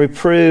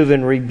reprove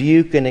and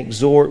rebuke and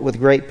exhort with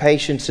great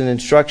patience and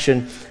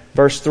instruction?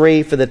 Verse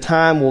 3, for the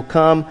time will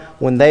come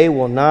when they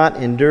will not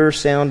endure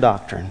sound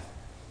doctrine.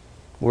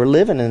 We're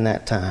living in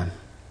that time.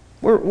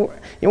 We're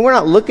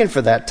not looking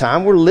for that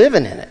time. We're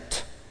living in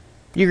it.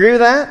 You agree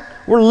with that?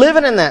 We're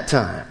living in that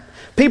time.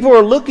 People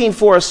are looking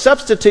for a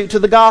substitute to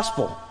the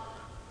gospel.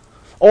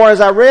 Or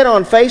as I read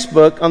on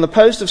Facebook, on the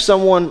post of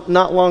someone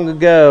not long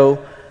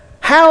ago,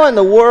 how in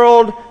the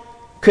world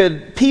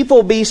could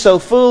people be so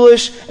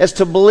foolish as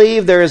to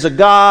believe there is a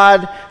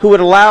God who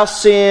would allow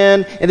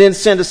sin and then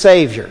send a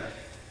Savior?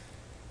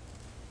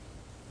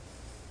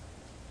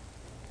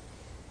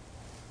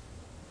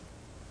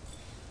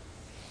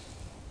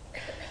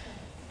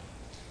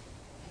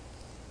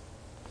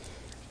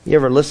 You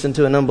ever listen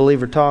to an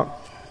unbeliever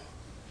talk?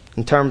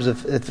 In terms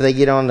of if they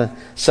get on the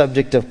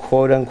subject of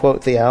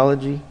quote-unquote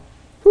theology?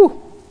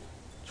 Whew,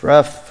 it's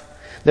rough.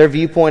 Their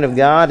viewpoint of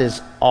God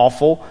is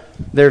awful.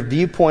 Their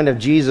viewpoint of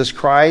Jesus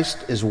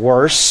Christ is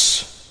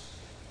worse.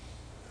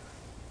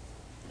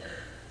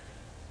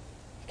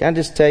 Can I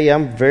just tell you,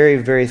 I'm very,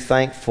 very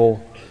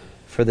thankful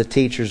for the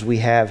teachers we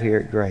have here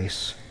at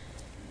Grace.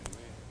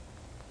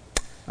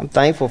 I'm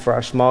thankful for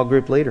our small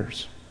group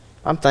leaders.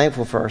 I'm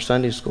thankful for our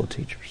Sunday school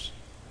teachers.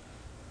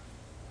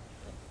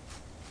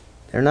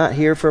 They're not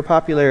here for a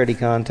popularity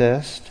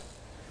contest.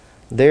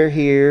 They're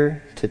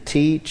here to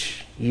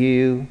teach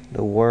you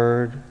the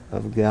Word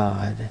of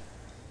God.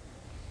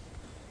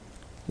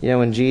 You know,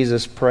 when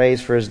Jesus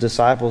prays for his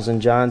disciples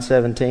in John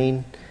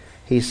 17,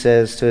 he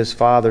says to his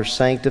Father,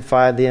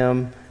 sanctify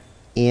them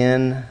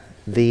in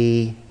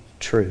the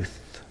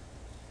truth.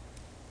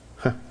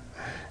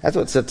 That's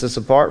what sets us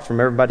apart from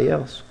everybody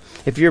else.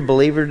 If you're a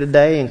believer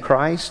today in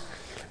Christ,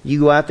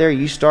 you go out there,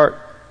 you start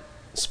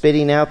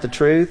spitting out the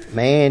truth,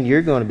 man,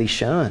 you're going to be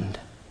shunned.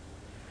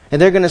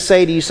 And they're going to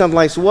say to you something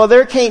like, well,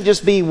 there can't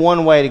just be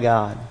one way to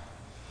God.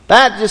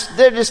 There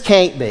just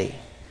can't be.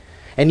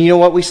 And you know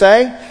what we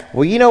say?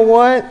 Well, you know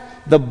what?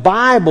 The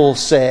Bible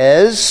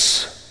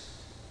says.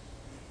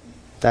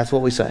 That's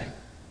what we say.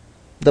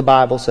 The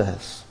Bible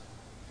says.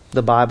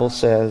 The Bible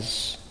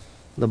says.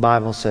 The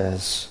Bible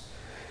says.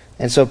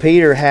 And so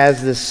Peter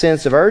has this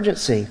sense of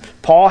urgency.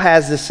 Paul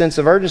has this sense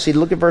of urgency.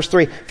 Look at verse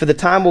 3. For the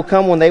time will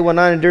come when they will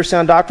not endure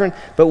sound doctrine,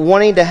 but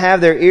wanting to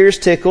have their ears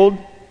tickled,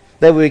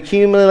 they will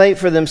accumulate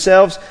for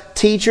themselves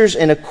teachers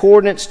in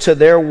accordance to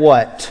their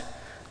what?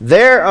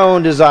 Their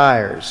own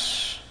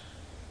desires.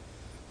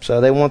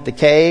 So they want the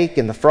cake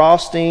and the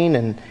frosting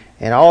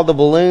and all the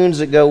balloons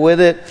that go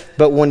with it.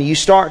 But when you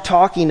start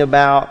talking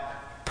about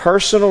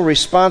personal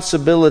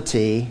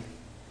responsibility,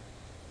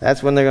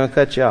 that's when they're going to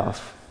cut you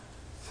off.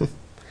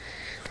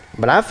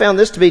 But I found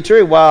this to be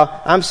true.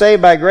 While I'm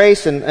saved by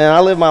grace and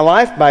I live my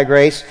life by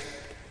grace,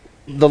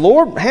 the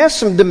Lord has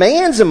some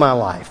demands in my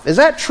life. Is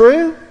that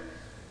true?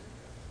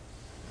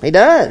 He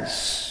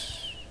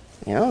does.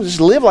 You know, just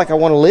live like I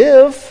want to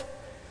live.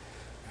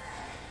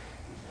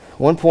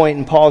 One point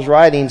in Paul's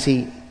writings,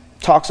 he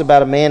talks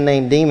about a man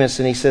named Demas,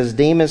 and he says,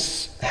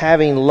 Demas,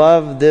 having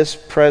loved this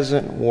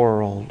present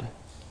world,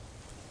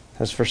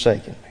 has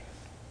forsaken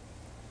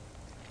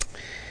me.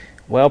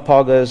 Well,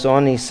 Paul goes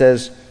on, he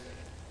says,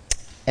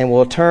 and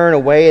will turn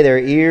away their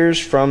ears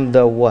from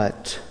the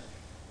what?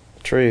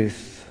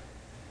 Truth.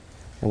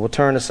 And will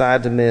turn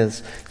aside to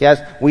myths. Guys,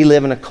 we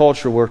live in a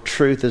culture where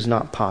truth is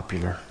not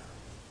popular.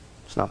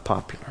 It's not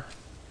popular.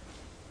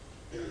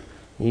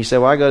 And you say,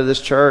 well, I go to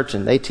this church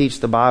and they teach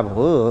the Bible.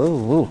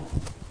 Ooh.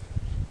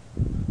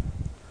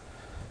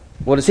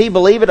 Well, does he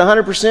believe it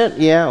 100%?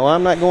 Yeah, well,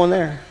 I'm not going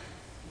there.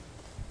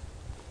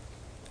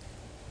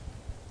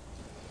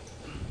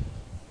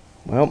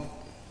 Well,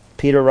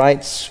 Peter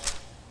writes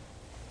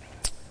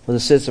with a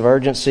sense of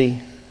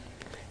urgency.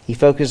 He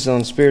focuses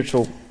on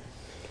spiritual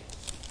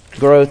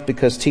growth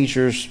because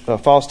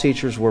false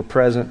teachers were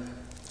present.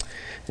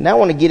 Now I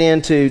want to get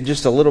into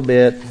just a little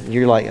bit.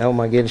 You're like, oh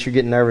my goodness, you're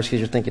getting nervous because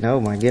you're thinking, oh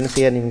my goodness,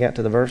 he hadn't even got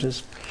to the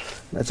verses.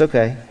 That's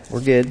okay.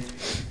 We're good.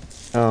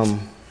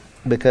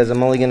 Because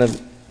I'm only going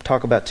to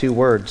talk about 2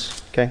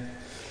 words, okay?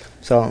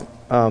 So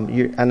I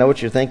know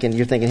what you're thinking.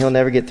 You're thinking he'll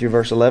never get through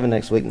verse 11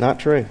 next week. Not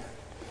true.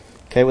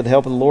 Okay, with the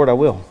help of the Lord, I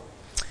will.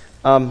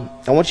 I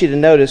want you to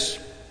notice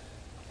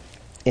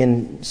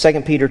in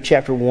 2 Peter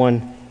chapter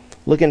 1,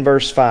 look in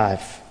verse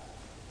 5.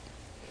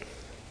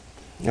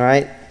 All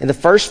right? In the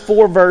first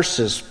 4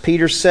 verses,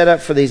 Peter set up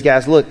for these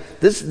guys, look,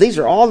 these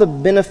are all the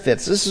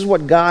benefits. This is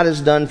what God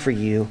has done for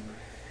you.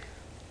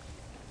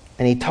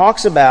 And he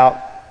talks about,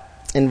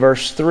 in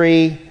verse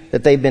 3,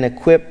 that they've been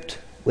equipped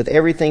with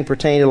everything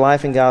pertaining to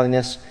life and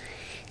godliness.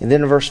 And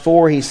then in verse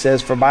 4, he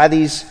says, for by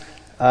these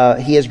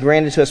he has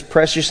granted to us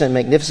precious and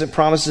magnificent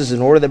promises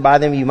in order that by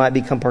them you might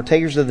become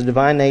partakers of the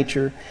divine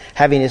nature,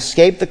 having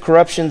escaped the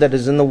corruption that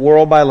is in the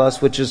world by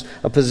lust, which is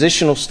a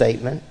positional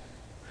statement.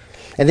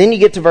 And then you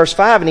get to verse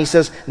 5 and he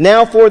says,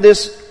 now for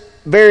this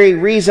very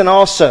reason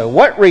also.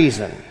 What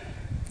reason?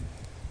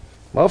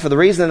 Well, for the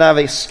reason that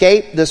I've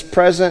escaped this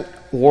present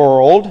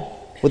world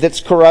with its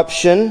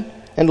corruption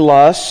and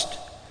lust,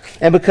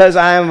 and because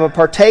I am a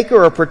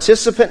partaker or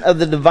participant of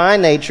the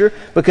divine nature,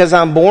 because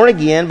I'm born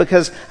again,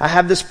 because I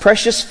have this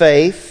precious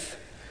faith,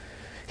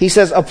 he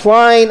says,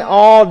 applying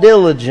all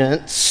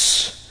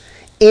diligence,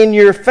 in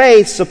your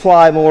faith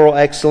supply moral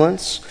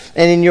excellence,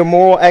 and in your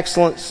moral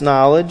excellence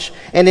knowledge,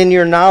 and in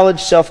your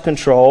knowledge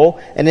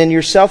self-control, and in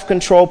your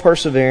self-control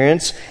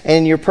perseverance, and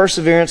in your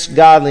perseverance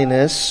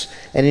godliness,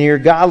 and in your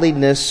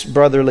godliness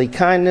brotherly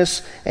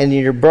kindness, and in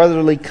your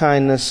brotherly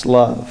kindness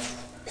love.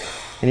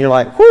 And you're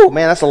like, whew,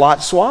 man, that's a lot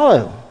to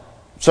swallow.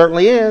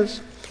 Certainly is.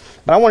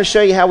 But I want to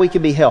show you how we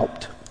can be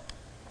helped.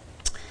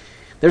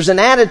 There's an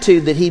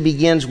attitude that he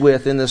begins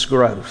with in this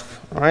growth.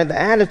 All right, the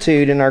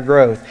attitude in our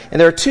growth. And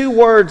there are 2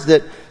 words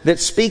that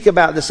speak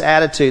about this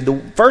attitude. The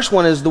first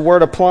one is the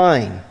word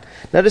applying.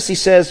 Notice he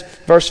says,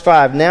 verse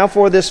 5, now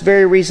for this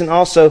very reason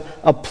also,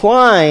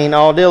 applying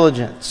all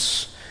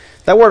diligence.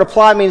 That word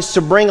apply means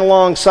to bring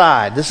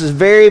alongside. This is a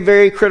very,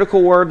 very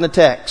critical word in the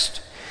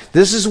text.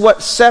 This is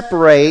what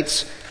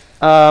separates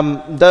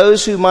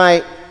those who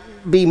might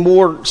be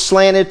more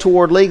slanted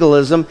toward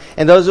legalism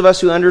and those of us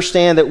who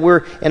understand that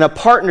we're in a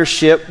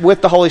partnership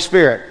with the Holy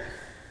Spirit.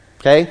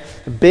 Okay?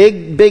 A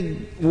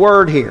big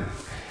word here.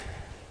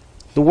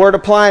 The word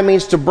apply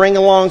means to bring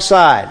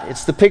alongside.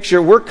 It's the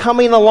picture, we're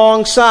coming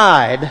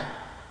alongside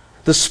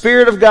the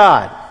Spirit of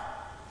God.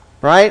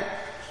 Right?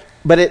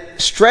 But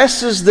it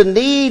stresses the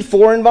need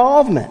for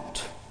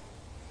involvement.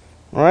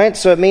 All right?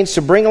 So it means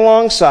to bring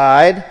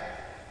alongside.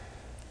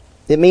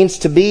 It means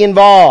to be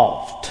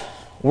involved.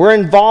 We're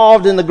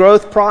involved in the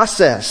growth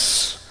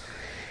process.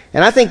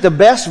 And I think the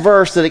best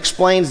verse that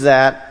explains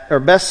that, or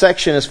best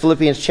section, is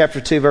Philippians chapter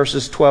 2,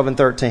 verses 12 and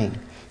 13.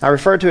 I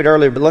referred to it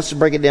earlier, but let's just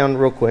break it down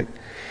real quick.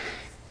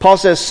 Paul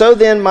says, so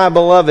then, my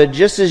beloved,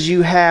 just as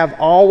you have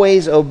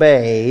always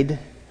obeyed,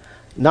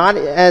 not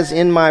as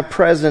in my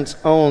presence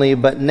only,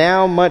 but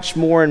now much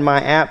more in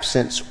my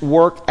absence,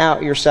 work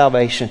out your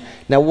salvation.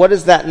 Now, what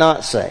does that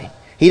not say?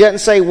 He doesn't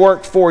say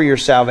work for your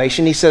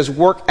salvation. He says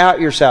work out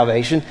your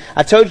salvation.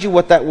 I told you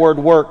what that word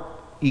work,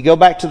 you go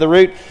back to the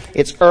root,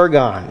 it's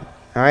ergon.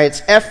 All right,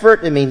 it's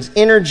effort, it means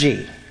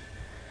energy.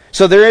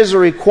 So there is a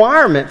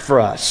requirement for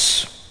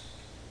us.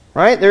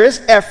 Right? There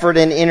is effort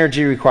and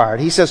energy required.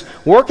 He says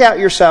work out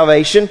your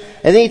salvation,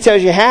 and then he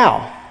tells you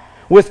how.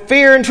 With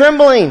fear and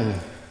trembling.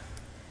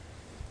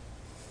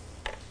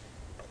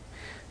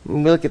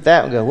 We look at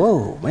that and go,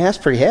 whoa, man, that's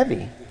pretty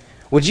heavy.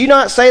 Would you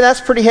not say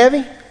that's pretty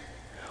heavy?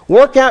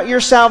 Work out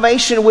your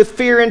salvation with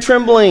fear and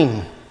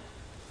trembling.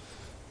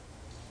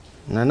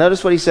 Now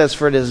notice what he says,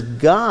 for it is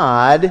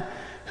God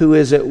who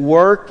is at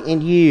work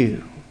in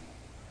you,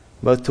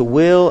 both to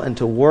will and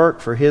to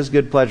work for his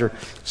good pleasure.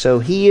 So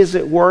he is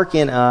at work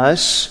in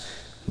us,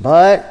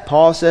 but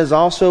Paul says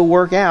also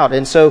work out.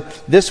 And so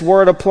this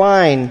word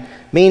applying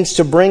means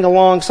to bring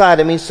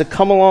alongside. It means to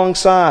come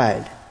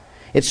alongside.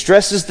 It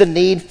stresses the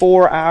need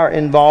for our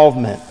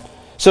involvement.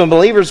 So in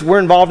believers, we're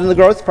involved in the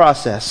growth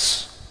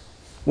process.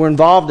 We're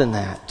involved in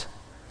that.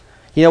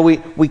 You know,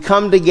 we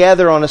come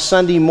together on a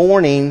Sunday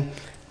morning,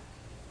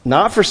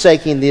 not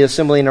forsaking the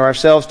assembling of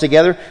ourselves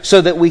together,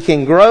 so that we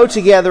can grow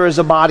together as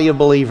a body of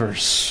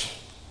believers.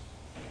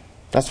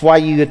 That's why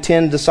you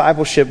attend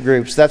discipleship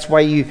groups. That's why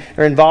you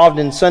are involved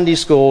in Sunday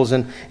schools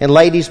and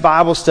ladies'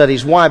 Bible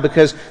studies. Why?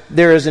 Because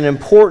there is an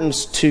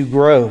importance to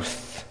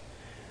growth.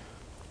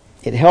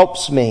 It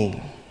helps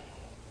me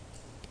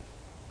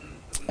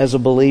as a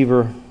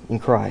believer in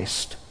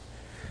Christ.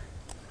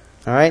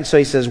 All right, so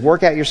he says,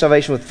 work out your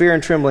salvation with fear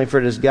and trembling, for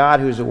it is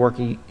God who is at work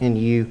in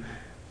you,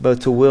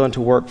 both to will and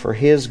to work for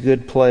his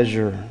good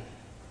pleasure.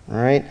 All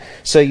right,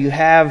 so you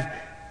have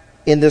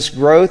in this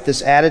growth,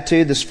 this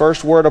attitude, this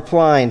first word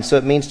applying, so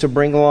it means to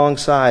bring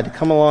alongside, to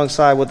come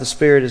alongside what the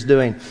Spirit is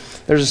doing.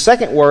 There's a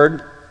second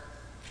word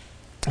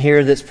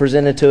here that's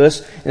presented to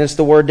us, and it's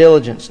the word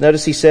diligence.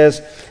 Notice he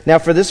says, now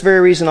for this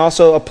very reason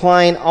also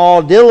applying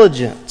all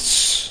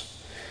diligence.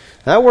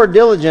 That word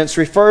diligence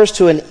refers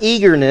to an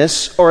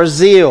eagerness or a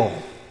zeal.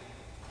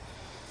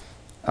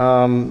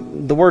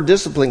 The word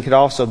discipline could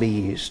also be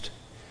used.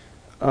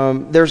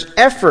 There's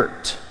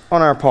effort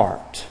on our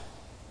part.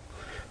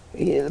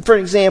 For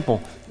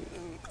example,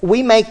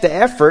 we make the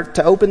effort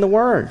to open the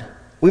Word.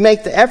 We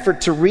make the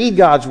effort to read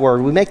God's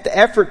Word. We make the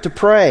effort to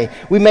pray.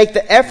 We make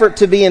the effort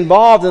to be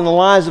involved in the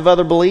lives of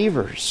other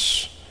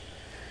believers.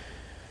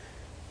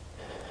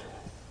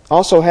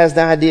 Also has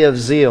the idea of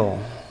zeal.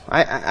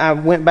 I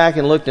went back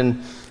and looked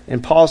in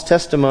Paul's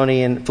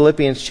testimony in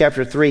Philippians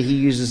chapter 3. He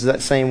uses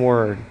that same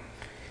word.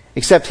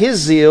 Except his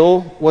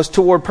zeal was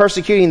toward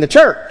persecuting the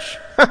church.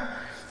 All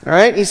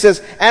right? He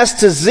says, as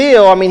to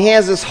zeal, he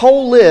has this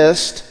whole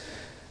list,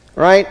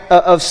 right,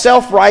 of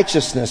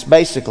self-righteousness,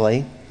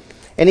 basically.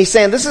 And he's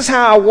saying, this is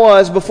how I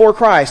was before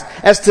Christ.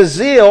 As to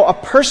zeal, a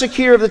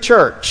persecutor of the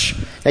church.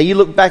 Now, you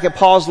look back at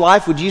Paul's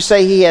life, would you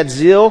say he had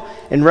zeal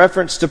in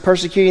reference to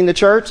persecuting the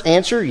church?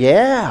 Answer,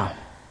 yeah.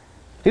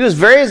 He was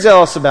very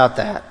zealous about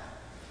that.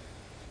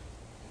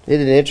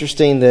 Isn't it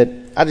interesting that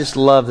I just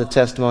love the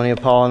testimony of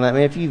Paul in that?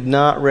 If you've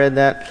not read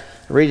that,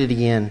 read it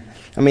again.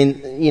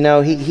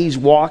 He's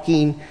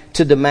walking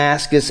to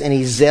Damascus and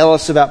he's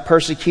zealous about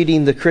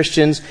persecuting the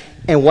Christians.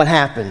 And what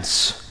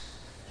happens?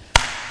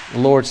 The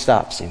Lord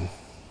stops him.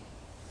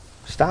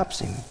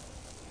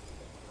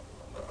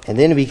 And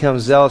then he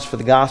becomes zealous for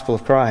the gospel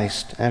of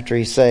Christ after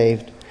he's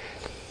saved.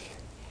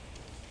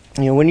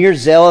 When you're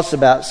zealous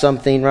about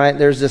something, right,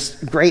 there's this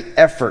great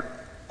effort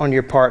on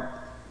your part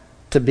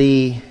to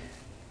be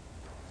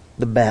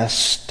the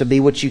best, to be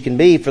what you can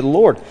be for the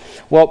Lord.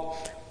 Well,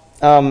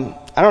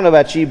 I don't know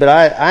about you, but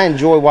I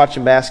enjoy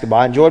watching basketball.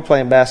 I enjoyed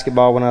playing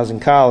basketball when I was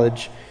in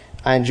college.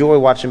 I enjoy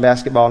watching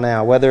basketball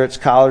now, whether it's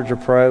college or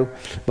pro.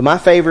 But my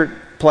favorite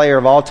player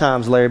of all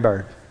time is Larry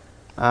Bird.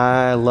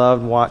 I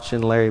loved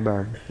watching Larry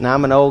Bird. Now,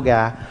 I'm an old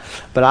guy,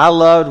 but I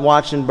loved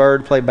watching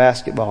Bird play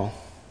basketball.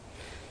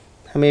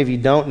 How many of you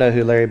don't know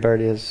who Larry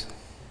Bird is?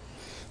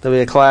 There'll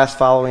be a class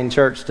following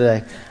church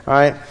today. All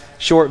right?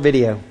 Short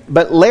video.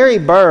 But Larry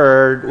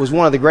Bird was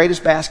one of the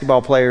greatest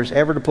basketball players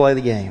ever to play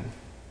the game.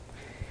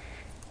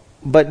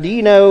 But do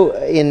you know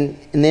in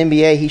the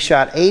NBA he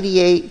shot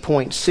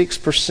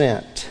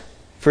 88.6%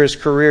 for his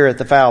career at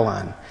the foul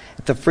line,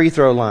 at the free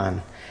throw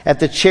line, at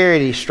the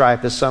charity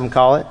stripe as some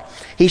call it.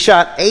 He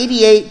shot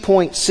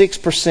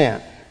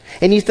 88.6%.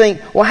 And you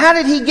think, well, how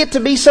did he get to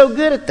be so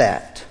good at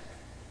that?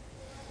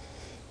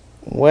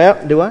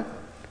 Well, do I?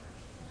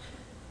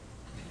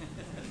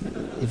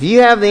 If you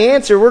have the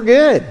answer, we're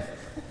good.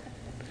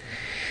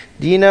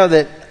 Do you know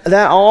that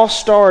all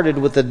started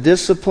with the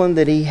discipline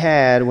that he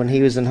had when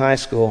he was in high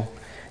school?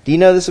 Do you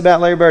know this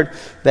about Larry Bird?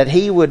 That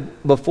he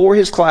would, before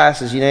his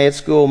classes, at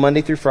school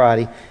Monday through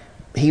Friday,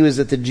 he was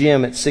at the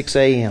gym at 6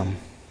 a.m.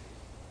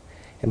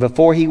 And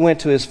before he went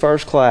to his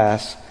first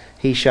class,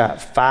 he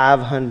shot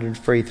 500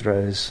 free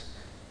throws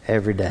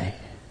every day.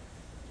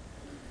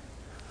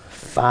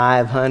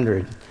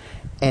 500.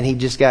 And he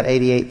just got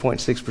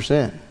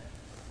 88.6%.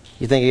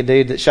 You think a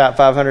dude that shot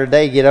 500 a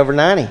day get over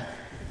 90,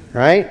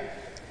 right?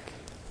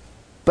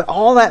 But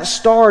all that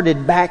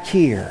started back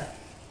here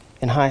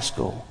in high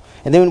school.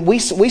 And then we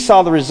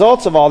saw the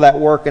results of all that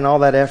work and all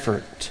that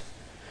effort.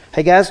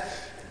 Hey guys,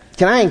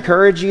 can I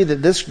encourage you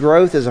that this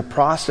growth is a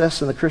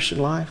process in the Christian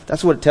life?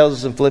 That's what it tells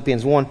us in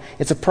Philippians 1.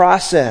 It's a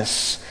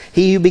process.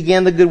 He who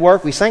began the good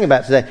work we sang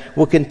about today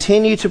will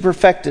continue to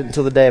perfect it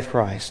until the day of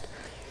Christ.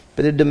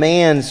 But it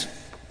demands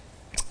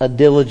a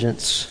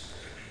diligence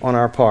on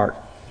our part.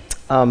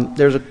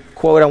 There's a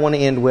quote I want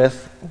to end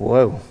with.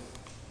 Whoa.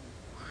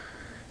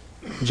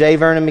 J.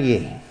 Vernon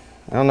McGee.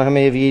 I don't know how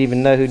many of you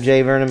even know who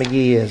J. Vernon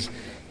McGee is.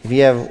 If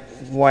you have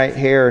white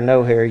hair or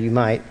no hair, you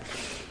might.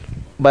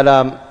 But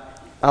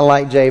I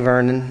like J.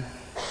 Vernon.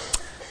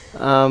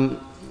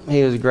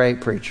 He was a great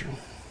preacher. He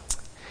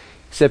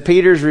said,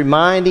 Peter's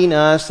reminding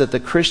us that the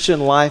Christian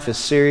life is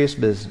serious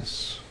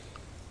business.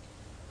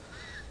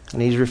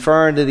 And he's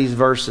referring to these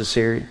verses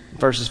here,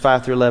 verses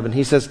 5 through 11.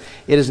 He says,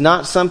 it is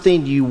not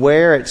something you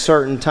wear at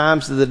certain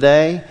times of the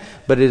day,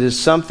 but it is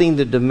something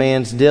that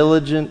demands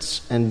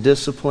diligence and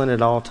discipline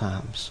at all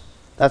times.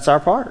 That's our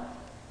part.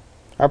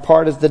 Our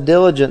part is the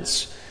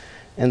diligence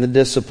and the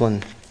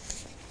discipline.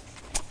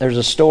 There's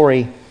a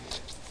story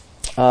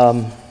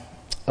of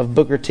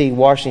Booker T.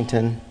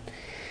 Washington,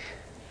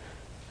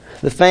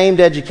 the famed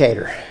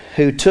educator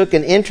who took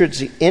an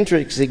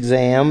entrance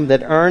exam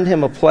that earned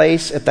him a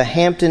place at the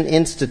Hampton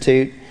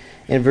Institute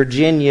in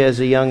Virginia as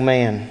a young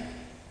man.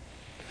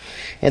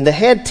 And the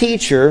head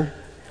teacher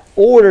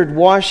ordered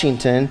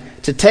Washington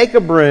to take a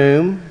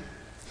broom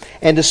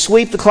and to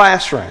sweep the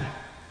classroom.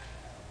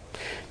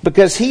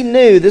 Because he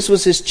knew this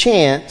was his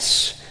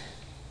chance,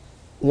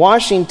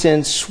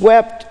 Washington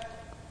swept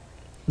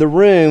the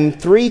room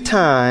 3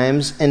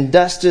 times and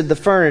dusted the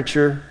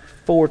furniture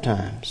 4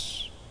 times.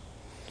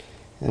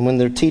 And when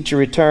the teacher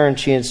returned,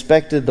 she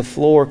inspected the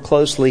floor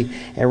closely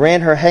and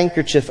ran her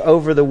handkerchief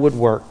over the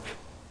woodwork.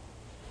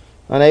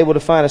 Unable to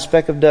find a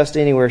speck of dust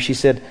anywhere, she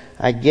said,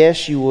 I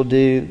guess you will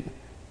do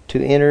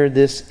to enter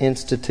this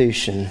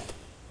institution.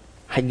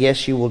 I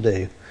guess you will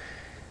do.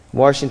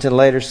 Washington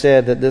later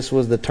said that this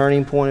was the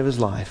turning point of his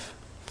life.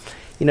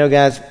 You know,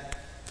 guys,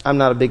 I'm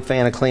not a big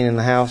fan of cleaning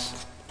the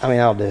house. I mean,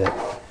 I'll do it.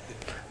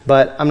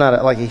 But I'm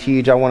not like a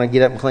huge, I want to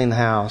get up and clean the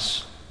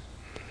house.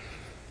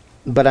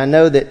 But I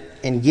know that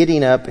in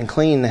getting up and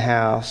cleaning the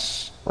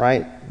house,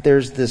 right,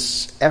 there's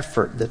this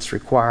effort that's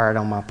required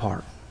on my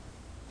part.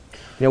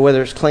 You know,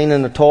 whether it's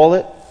cleaning the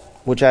toilet,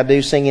 which I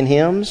do, singing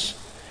hymns,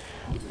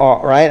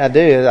 or, right, I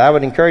do. I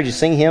would encourage you to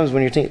sing hymns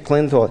when you're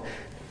cleaning the toilet.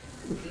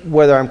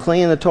 Whether I'm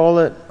cleaning the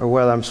toilet or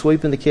whether I'm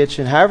sweeping the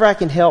kitchen, however I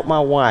can help my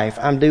wife,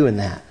 I'm doing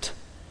that.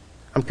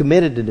 I'm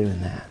committed to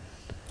doing that.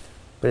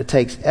 But it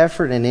takes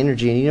effort and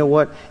energy. And you know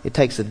what? It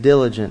takes a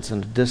diligence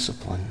and a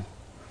discipline.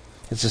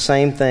 It's the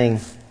same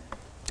thing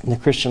in the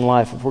Christian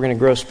life. If we're going to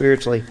grow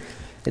spiritually,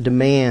 it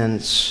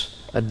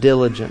demands a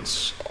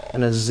diligence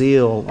and a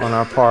zeal on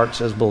our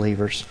parts as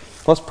believers.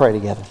 Let's pray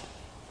together.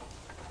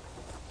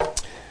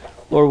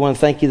 Lord, we want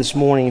to thank you this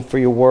morning for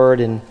your word.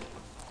 And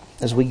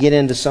as we get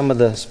into some of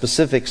the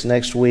specifics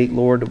next week,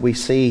 Lord, we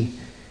see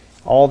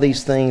all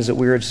these things that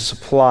we are to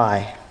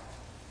supply.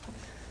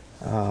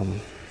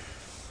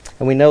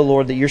 And we know,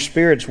 Lord, that your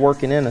Spirit's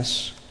working in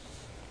us.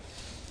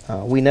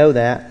 We know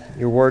that.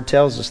 Your word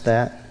tells us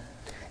that.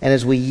 And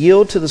as we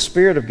yield to the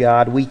Spirit of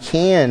God, we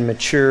can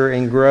mature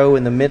and grow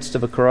in the midst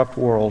of a corrupt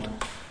world.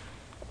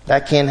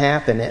 That can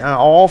happen, and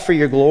all for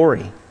your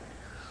glory.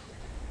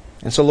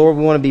 And so, Lord,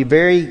 we want to be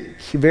very,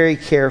 very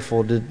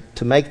careful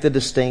to make the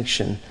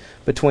distinction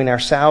between our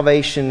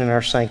salvation and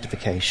our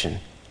sanctification.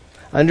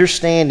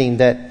 Understanding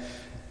that,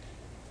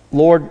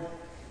 Lord,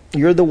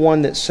 you're the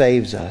one that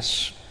saves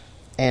us.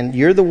 And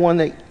you're the one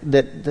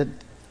that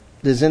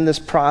is in this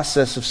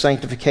process of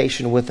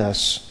sanctification with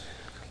us.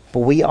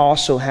 But we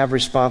also have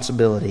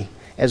responsibility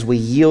as we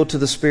yield to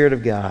the Spirit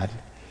of God.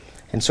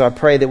 And so I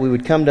pray that we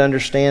would come to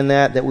understand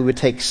that we would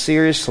take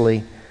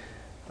seriously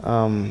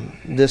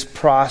this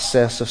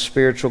process of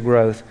spiritual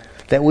growth,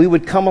 that we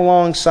would come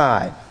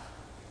alongside,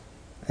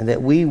 and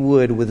that we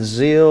would, with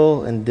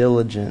zeal and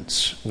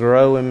diligence,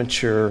 grow and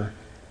mature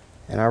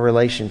in our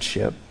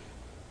relationship,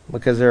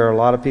 because there are a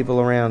lot of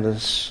people around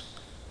us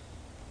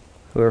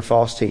who are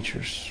false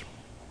teachers,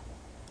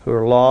 who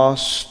are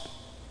lost,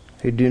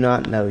 who do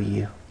not know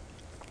you.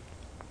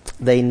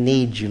 They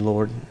need you,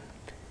 Lord.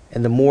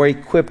 And the more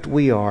equipped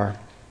we are,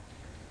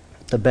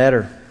 the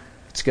better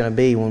it's going to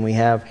be when we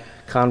have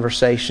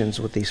conversations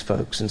with these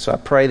folks. And so I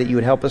pray that you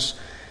would help us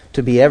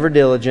to be ever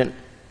diligent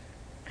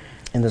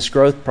in this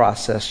growth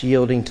process,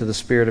 yielding to the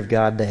Spirit of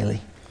God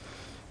daily.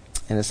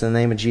 And it's in the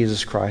name of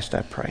Jesus Christ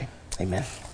I pray. Amen.